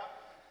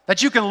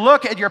 That you can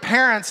look at your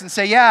parents and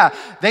say, yeah,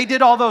 they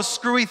did all those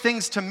screwy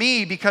things to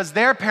me because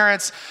their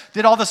parents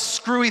did all the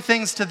screwy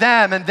things to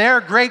them, and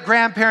their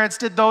great-grandparents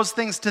did those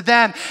things to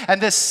them. And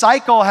this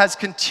cycle has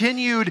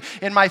continued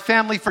in my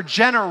family for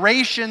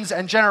generations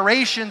and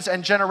generations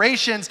and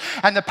generations.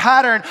 And the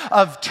pattern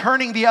of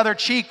turning the other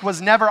cheek was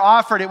never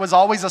offered. It was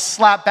always a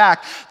slap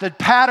back. The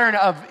pattern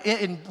of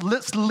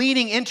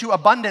leaning into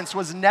abundance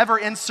was never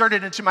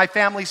inserted into my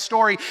family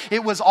story.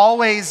 It was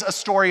always a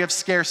story of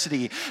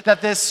scarcity.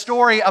 That this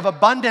story of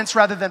abundance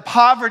rather than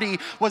poverty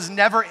was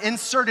never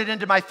inserted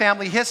into my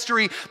family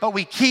history, but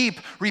we keep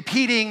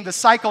repeating the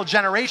cycle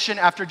generation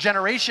after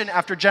generation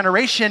after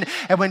generation.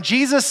 And when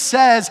Jesus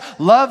says,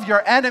 love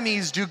your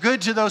enemies, do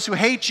good to those who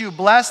hate you,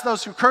 bless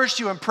those who curse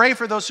you, and pray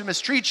for those who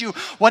mistreat you,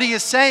 what he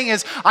is saying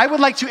is, I would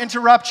like to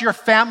interrupt your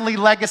family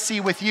legacy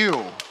with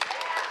you.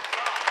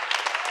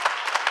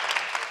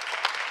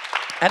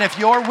 And if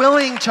you're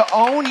willing to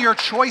own your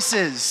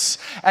choices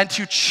and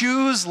to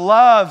choose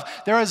love,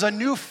 there is a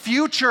new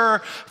future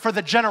for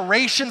the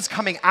generations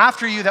coming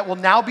after you that will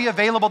now be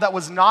available that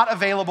was not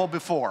available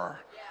before.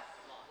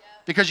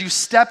 Because you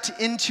stepped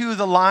into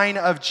the line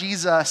of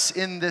Jesus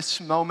in this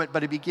moment,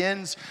 but it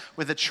begins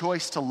with a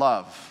choice to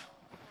love.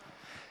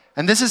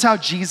 And this is how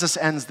Jesus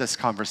ends this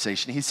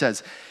conversation. He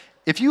says,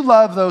 if you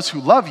love those who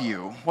love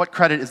you, what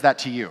credit is that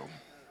to you?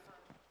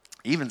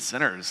 Even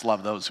sinners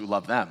love those who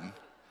love them.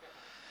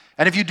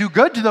 And if you do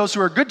good to those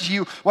who are good to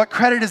you, what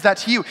credit is that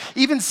to you?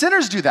 Even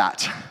sinners do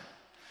that.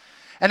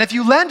 And if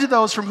you lend to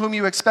those from whom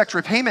you expect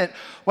repayment,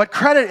 what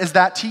credit is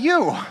that to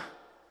you?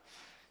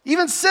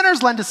 Even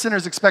sinners lend to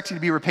sinners expecting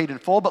to be repaid in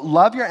full, but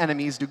love your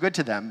enemies, do good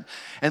to them,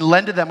 and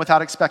lend to them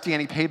without expecting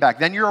any payback.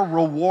 Then your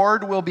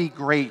reward will be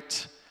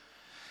great,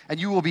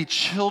 and you will be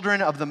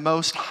children of the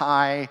Most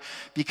High,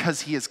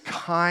 because he is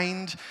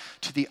kind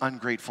to the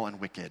ungrateful and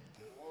wicked.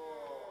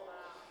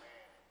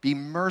 Be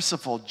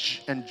merciful,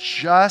 and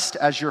just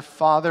as your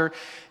Father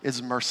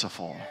is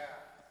merciful.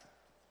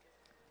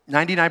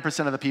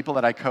 99% of the people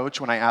that I coach,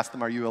 when I ask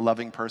them, are you a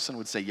loving person,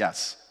 would say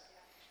yes.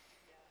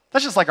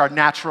 That's just like our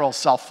natural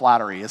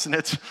self-flattery, isn't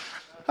it?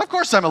 Of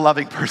course I'm a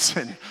loving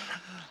person.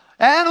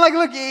 And like,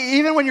 look,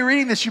 even when you're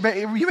reading this, you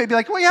may be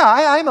like, well, yeah,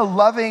 I'm a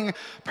loving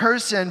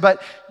person.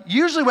 But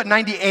usually what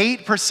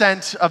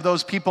 98% of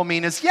those people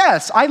mean is,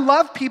 yes, I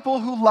love people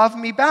who love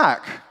me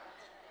back.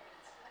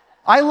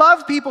 I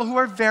love people who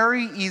are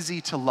very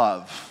easy to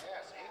love.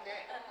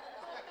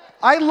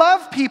 I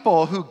love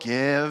people who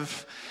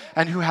give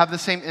and who have the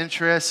same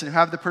interests and who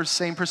have the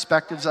same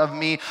perspectives of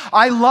me.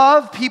 I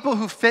love people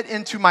who fit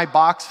into my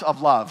box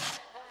of love,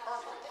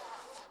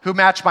 who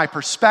match my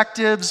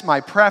perspectives,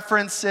 my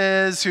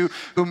preferences, who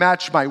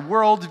match my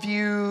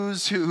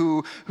worldviews,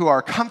 who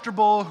are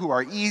comfortable, who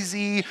are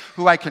easy,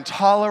 who I can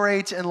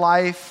tolerate in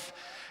life.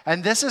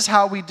 And this is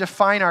how we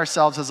define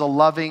ourselves as a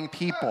loving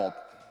people.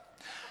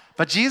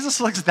 But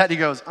Jesus looks at that and he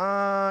goes,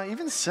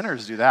 even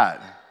sinners do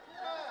that.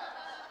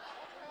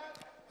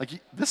 Like,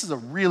 this is a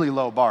really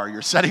low bar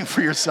you're setting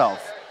for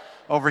yourself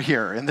over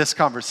here in this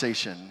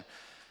conversation.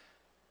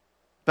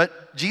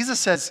 But Jesus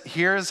says,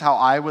 here's how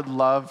I would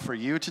love for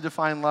you to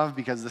define love,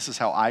 because this is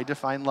how I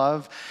define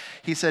love.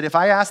 He said, if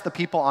I ask the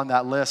people on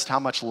that list how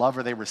much love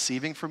are they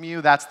receiving from you,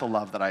 that's the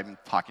love that I'm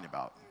talking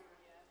about.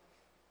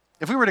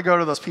 If we were to go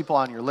to those people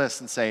on your list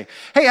and say,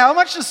 hey, how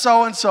much does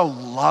so-and-so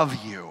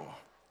love you?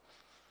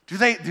 Do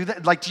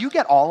you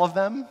get all of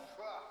them?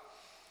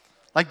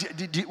 Like,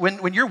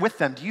 when you're with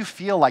them, do you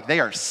feel like they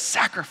are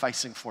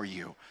sacrificing for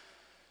you?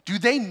 Do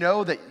they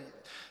know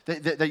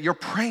that you're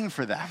praying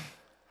for them?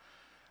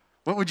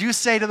 What would you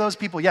say to those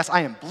people? Yes,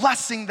 I am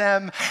blessing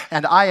them,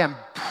 and I am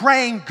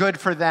praying good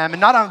for them.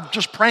 And not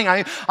just praying,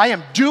 I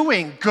am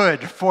doing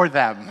good for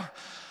them.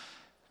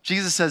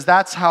 Jesus says,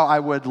 that's how I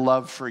would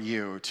love for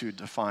you to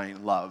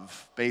define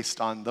love,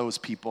 based on those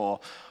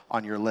people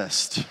on your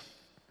list.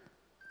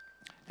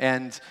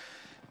 And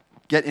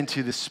get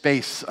into the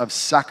space of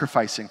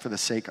sacrificing for the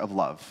sake of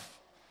love.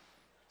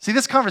 See,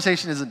 this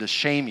conversation isn't to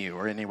shame you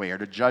or any way or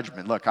to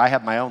judgment. Look, I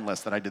have my own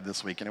list that I did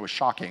this week, and it was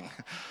shocking.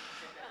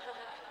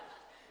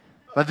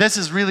 But this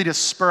is really to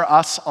spur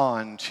us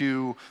on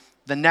to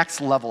the next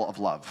level of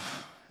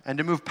love and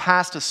to move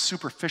past a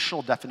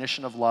superficial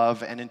definition of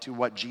love and into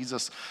what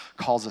Jesus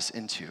calls us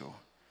into.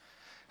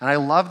 And I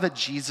love that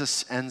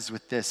Jesus ends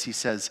with this. He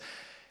says,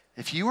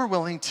 if you are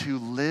willing to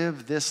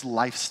live this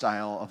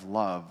lifestyle of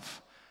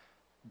love,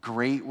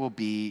 great will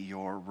be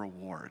your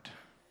reward.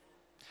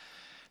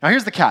 Now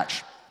here's the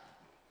catch.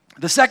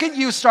 The second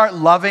you start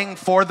loving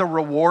for the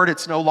reward,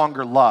 it's no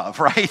longer love,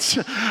 right?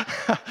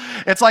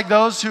 It's like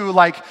those who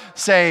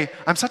say,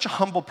 I'm such a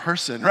humble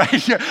person, right?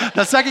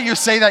 The second you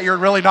say that, you're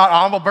really not a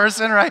humble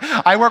person, right?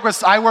 I work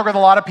with a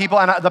lot of people,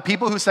 and the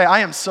people who say, I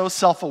am so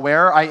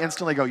self-aware, I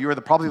instantly go, you are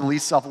probably the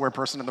least self-aware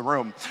person in the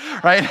room,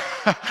 right?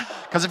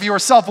 Because if you were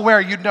self-aware,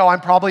 you'd know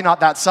I'm probably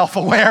not that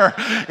self-aware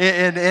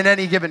in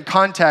any given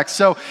context.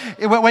 So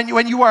when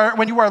you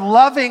are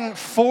loving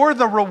for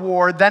the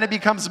reward, then it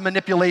becomes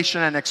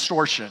manipulation and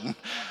extortion.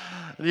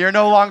 You're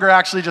no longer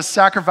actually just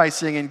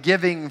sacrificing and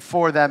giving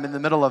for them in the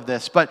middle of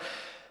this. But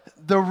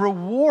the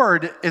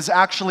reward is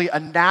actually a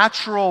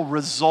natural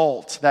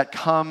result that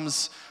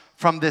comes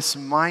from this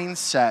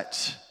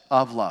mindset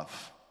of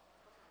love,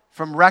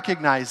 from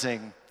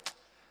recognizing,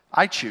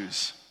 I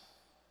choose.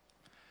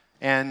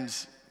 And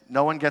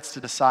no one gets to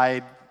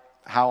decide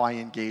how I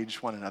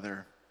engage one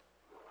another.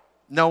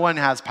 No one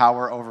has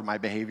power over my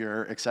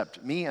behavior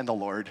except me and the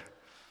Lord.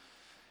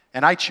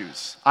 And I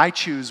choose. I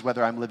choose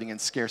whether I'm living in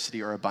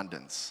scarcity or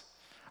abundance.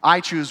 I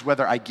choose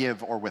whether I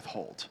give or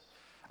withhold.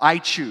 I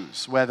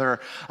choose whether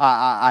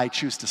I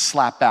choose to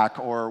slap back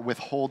or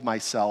withhold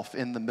myself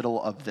in the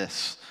middle of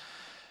this.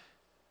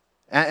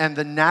 And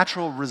the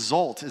natural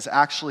result is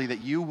actually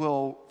that you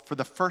will, for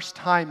the first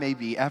time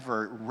maybe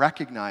ever,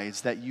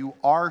 recognize that you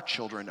are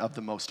children of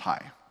the Most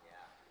High.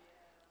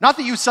 Not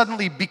that you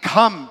suddenly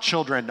become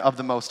children of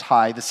the Most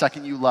High the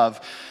second you love,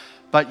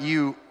 but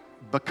you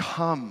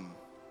become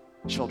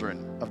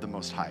children of the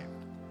Most High.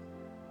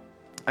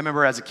 I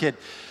remember as a kid,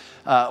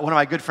 one of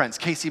my good friends,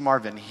 Casey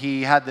Marvin,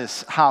 he had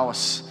this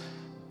house,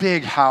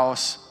 big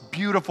house,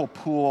 beautiful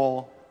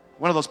pool,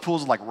 one of those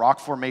pools with like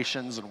rock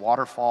formations and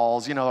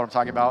waterfalls, you know what I'm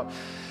talking about.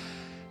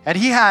 And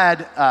he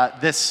had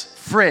this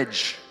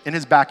fridge in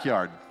his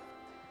backyard.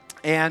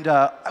 And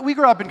we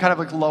grew up in kind of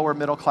like lower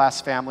middle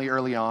class family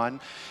early on.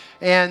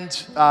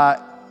 And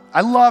I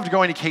loved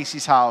going to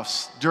Casey's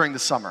house during the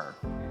summer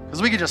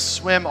because we could just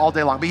swim all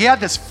day long. But he had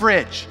this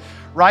fridge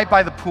right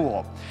by the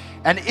pool.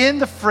 And in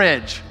the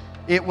fridge,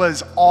 it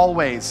was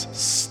always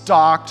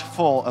stocked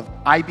full of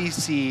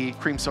IBC,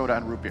 cream soda,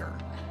 and root beer.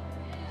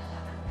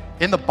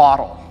 In the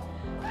bottle.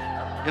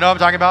 You know what I'm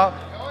talking about?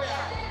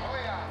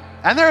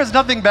 And there is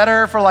nothing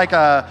better for like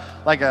a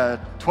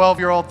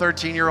 12-year-old,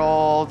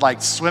 13-year-old,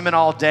 like swimming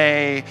all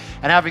day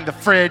and having the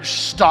fridge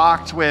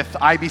stocked with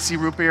IBC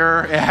root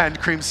beer and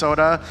cream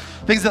soda.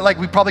 Things that like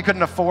we probably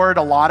couldn't afford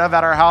a lot of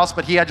at our house,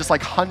 but he had just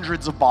like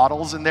hundreds of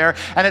bottles in there.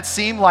 And it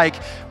seemed like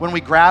when we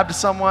grabbed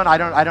someone, I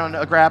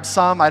don't grab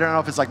some, I don't know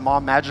if it's like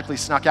mom magically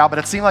snuck out, but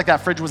it seemed like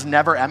that fridge was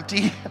never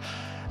empty.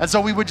 And so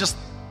we would just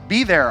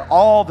be there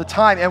all the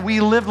time. And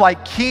we lived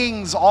like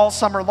kings all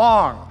summer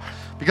long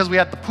because we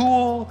had the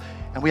pool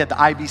and we had the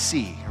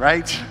IBC,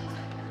 right?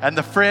 And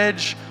the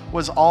fridge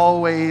was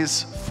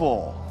always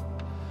full.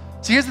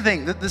 So here's the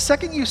thing, the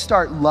second you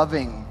start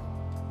loving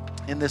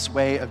in this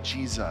way of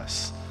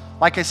Jesus,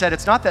 like I said,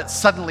 it's not that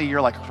suddenly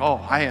you're like,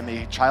 oh, I am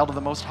a child of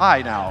the Most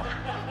High now.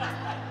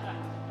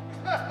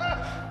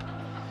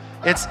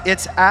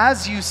 It's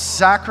as you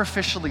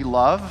sacrificially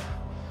love,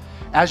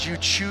 as you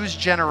choose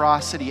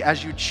generosity,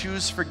 as you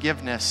choose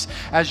forgiveness,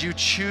 as you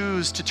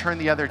choose to turn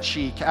the other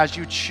cheek, as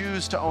you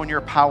choose to own your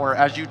power,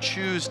 as you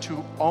choose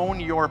to own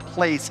your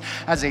place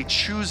as a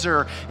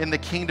chooser in the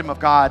kingdom of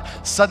God,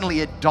 suddenly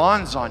it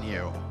dawns on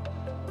you,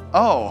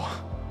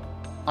 oh,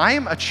 I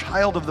am a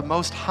child of the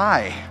Most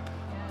High.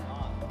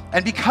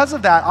 And because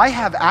of that, I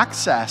have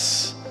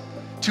access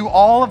to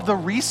all of the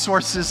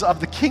resources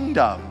of the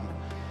kingdom.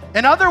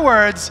 In other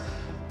words,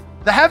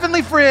 the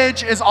heavenly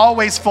fridge is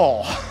always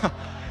full.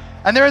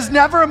 And there is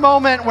never a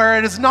moment where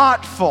it is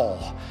not full.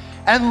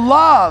 And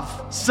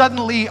love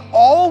suddenly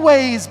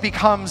always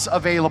becomes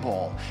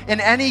available in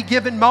any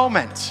given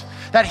moment.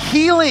 That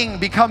healing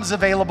becomes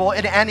available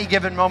in any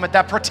given moment.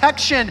 That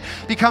protection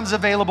becomes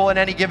available in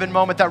any given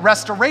moment. That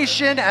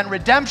restoration and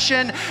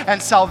redemption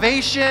and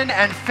salvation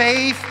and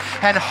faith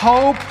and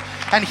hope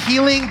and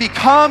healing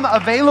become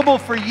available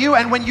for you.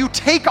 And when you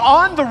take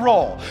on the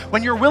role,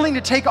 when you're willing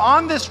to take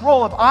on this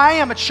role of I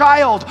am a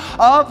child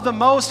of the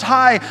Most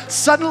High,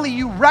 suddenly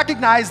you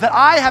recognize that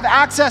I have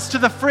access to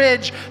the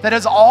fridge that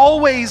is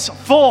always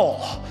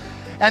full.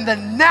 And the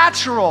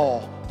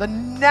natural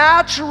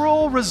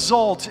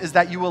result is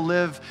that you will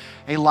live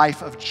a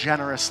life of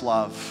generous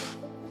love,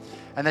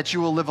 and that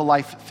you will live a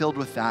life filled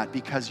with that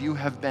because you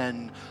have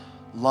been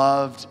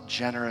loved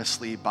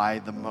generously by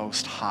the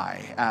Most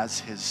High as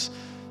His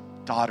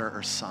daughter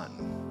or son.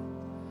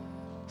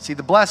 See,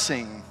 the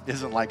blessing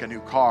isn't like a new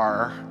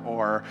car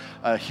or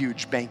a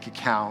huge bank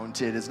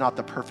account. It is not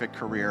the perfect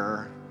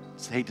career.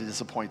 I hate to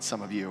disappoint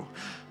some of you,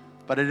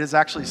 but it is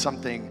actually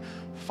something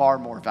far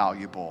more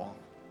valuable.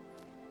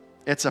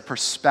 It's a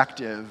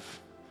perspective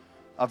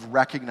of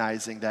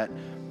recognizing that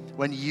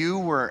when you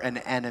were an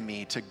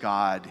enemy to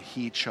God,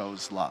 He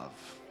chose love.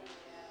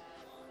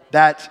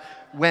 That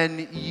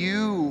when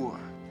you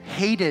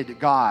hated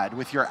God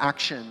with your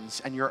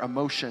actions and your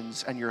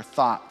emotions and your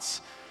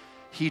thoughts,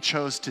 He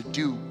chose to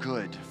do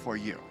good for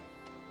you.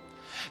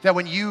 That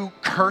when you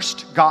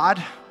cursed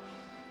God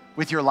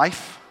with your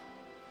life,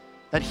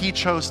 that He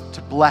chose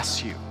to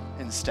bless you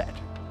instead.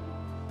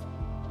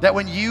 That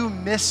when you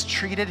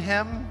mistreated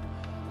Him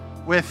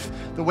with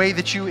the way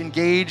that you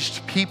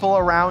engaged people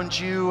around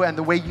you and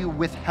the way you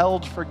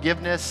withheld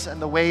forgiveness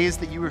and the ways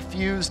that you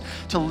refused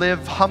to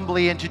live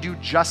humbly and to do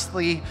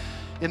justly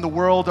in the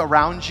world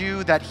around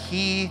you, that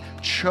He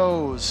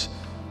chose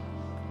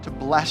to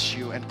bless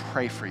you and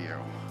pray for you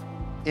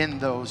in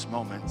those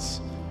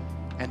moments,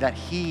 and that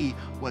He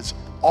was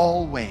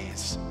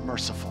always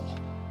merciful.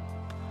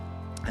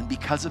 And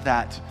because of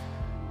that,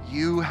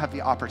 you have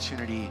the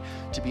opportunity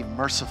to be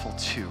merciful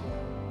too.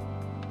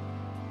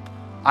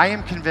 I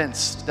am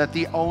convinced that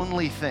the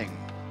only thing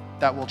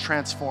that will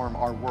transform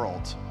our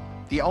world,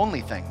 the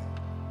only thing,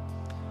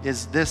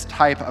 is this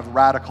type of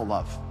radical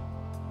love.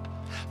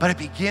 But it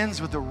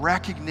begins with the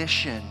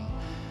recognition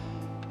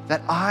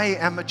that I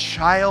am a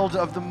child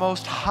of the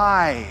Most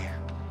High.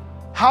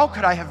 How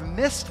could I have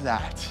missed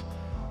that?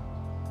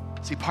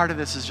 See, part of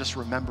this is just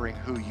remembering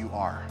who you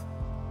are.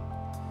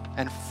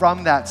 And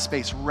from that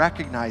space,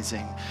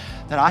 recognizing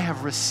that I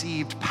have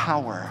received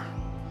power,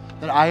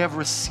 that I have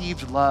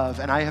received love,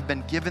 and I have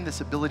been given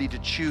this ability to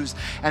choose.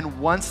 And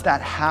once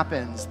that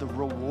happens, the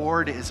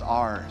reward is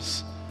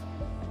ours.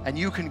 And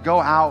you can go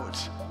out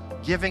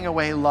giving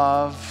away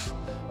love,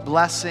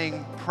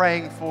 blessing,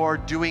 praying for,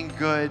 doing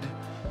good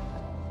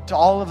to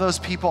all of those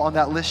people on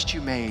that list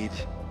you made,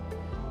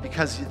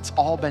 because it's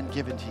all been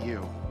given to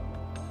you.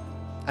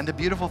 And the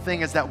beautiful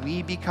thing is that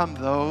we become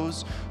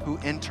those who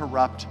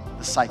interrupt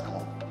the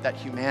cycle that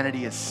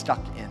humanity is stuck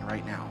in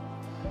right now.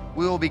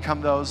 We will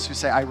become those who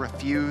say, I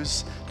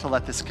refuse to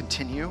let this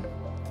continue.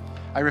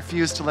 I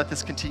refuse to let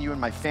this continue in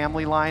my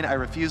family line. I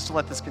refuse to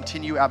let this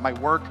continue at my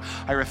work.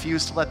 I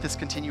refuse to let this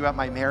continue at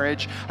my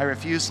marriage. I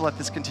refuse to let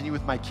this continue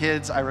with my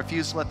kids. I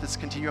refuse to let this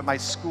continue at my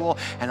school.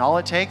 And all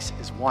it takes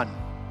is one.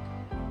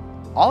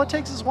 All it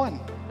takes is one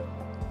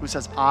who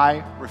says,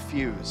 I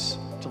refuse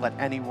to let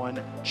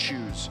anyone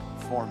choose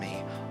for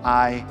me.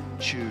 I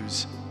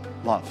choose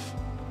love.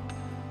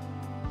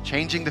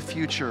 Changing the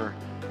future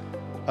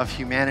of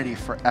humanity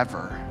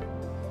forever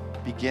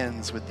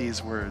begins with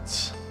these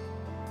words.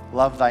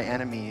 Love thy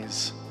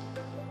enemies.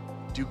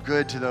 Do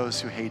good to those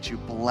who hate you.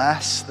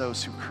 Bless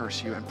those who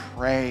curse you, and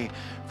pray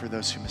for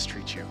those who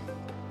mistreat you.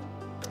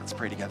 Let's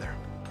pray together.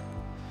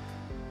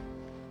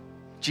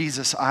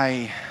 Jesus,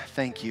 I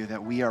thank you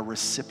that we are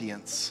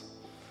recipients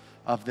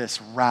of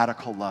this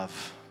radical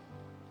love.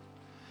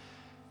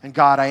 And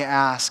God, I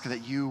ask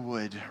that you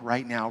would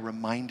right now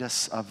remind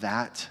us of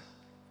that.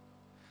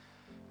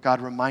 God,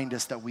 remind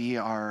us that we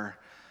are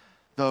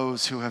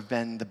those who have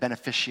been the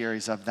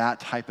beneficiaries of that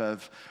type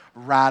of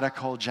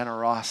radical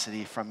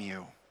generosity from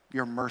you,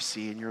 your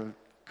mercy and your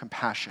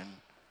compassion.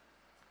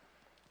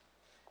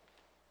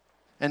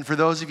 And for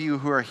those of you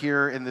who are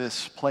here in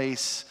this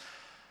place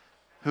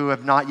who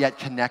have not yet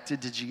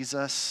connected to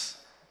Jesus,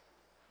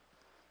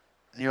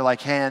 and you're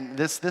like, hey,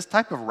 this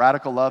type of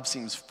radical love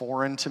seems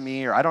foreign to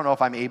me, or I don't know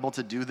if I'm able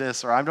to do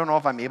this, or I don't know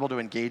if I'm able to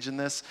engage in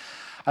this.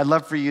 I'd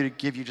love for you to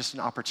give you just an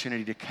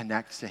opportunity to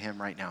connect to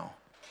him right now.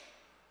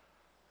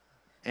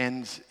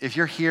 And if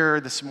you're here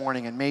this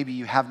morning and maybe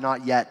you have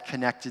not yet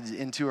connected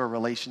into a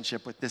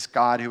relationship with this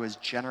God who has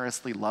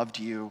generously loved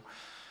you,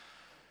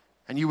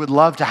 and you would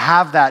love to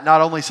have that,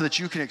 not only so that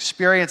you can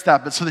experience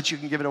that, but so that you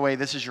can give it away,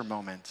 this is your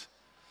moment.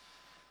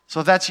 So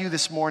if that's you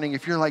this morning,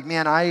 if you're like,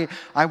 man, I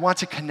want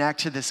to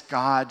connect to this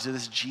God, to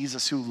this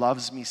Jesus who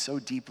loves me so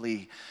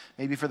deeply,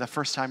 maybe for the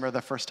first time or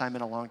the first time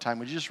in a long time,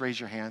 would you just raise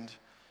your hand?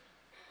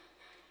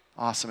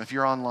 Awesome. If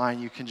you're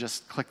online, you can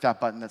just click that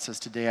button that says,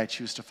 today I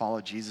choose to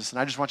follow Jesus. And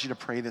I just want you to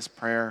pray this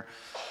prayer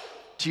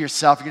to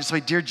yourself. You can just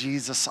say, dear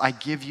Jesus, I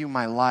give you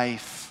my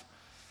life.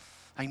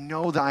 I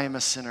know that I am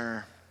a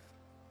sinner.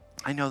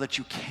 I know that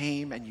you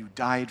came and you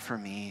died for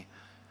me.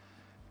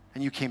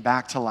 And you came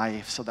back to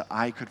life so that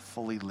I could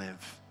fully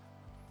live.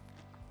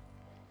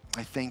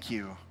 I thank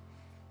you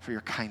for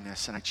your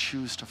kindness, and I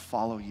choose to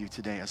follow you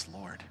today as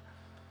Lord.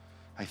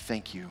 I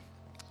thank you.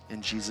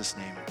 In Jesus'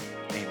 name,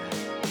 amen.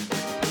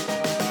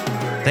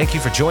 Thank you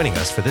for joining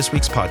us for this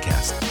week's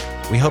podcast.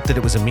 We hope that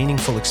it was a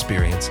meaningful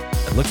experience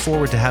and look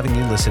forward to having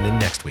you listen in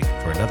next week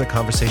for another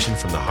conversation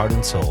from the heart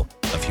and soul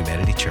of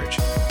Humanity Church.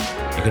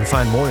 You can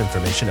find more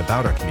information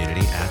about our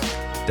community at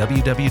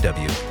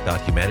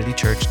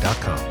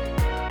www.humanitychurch.com.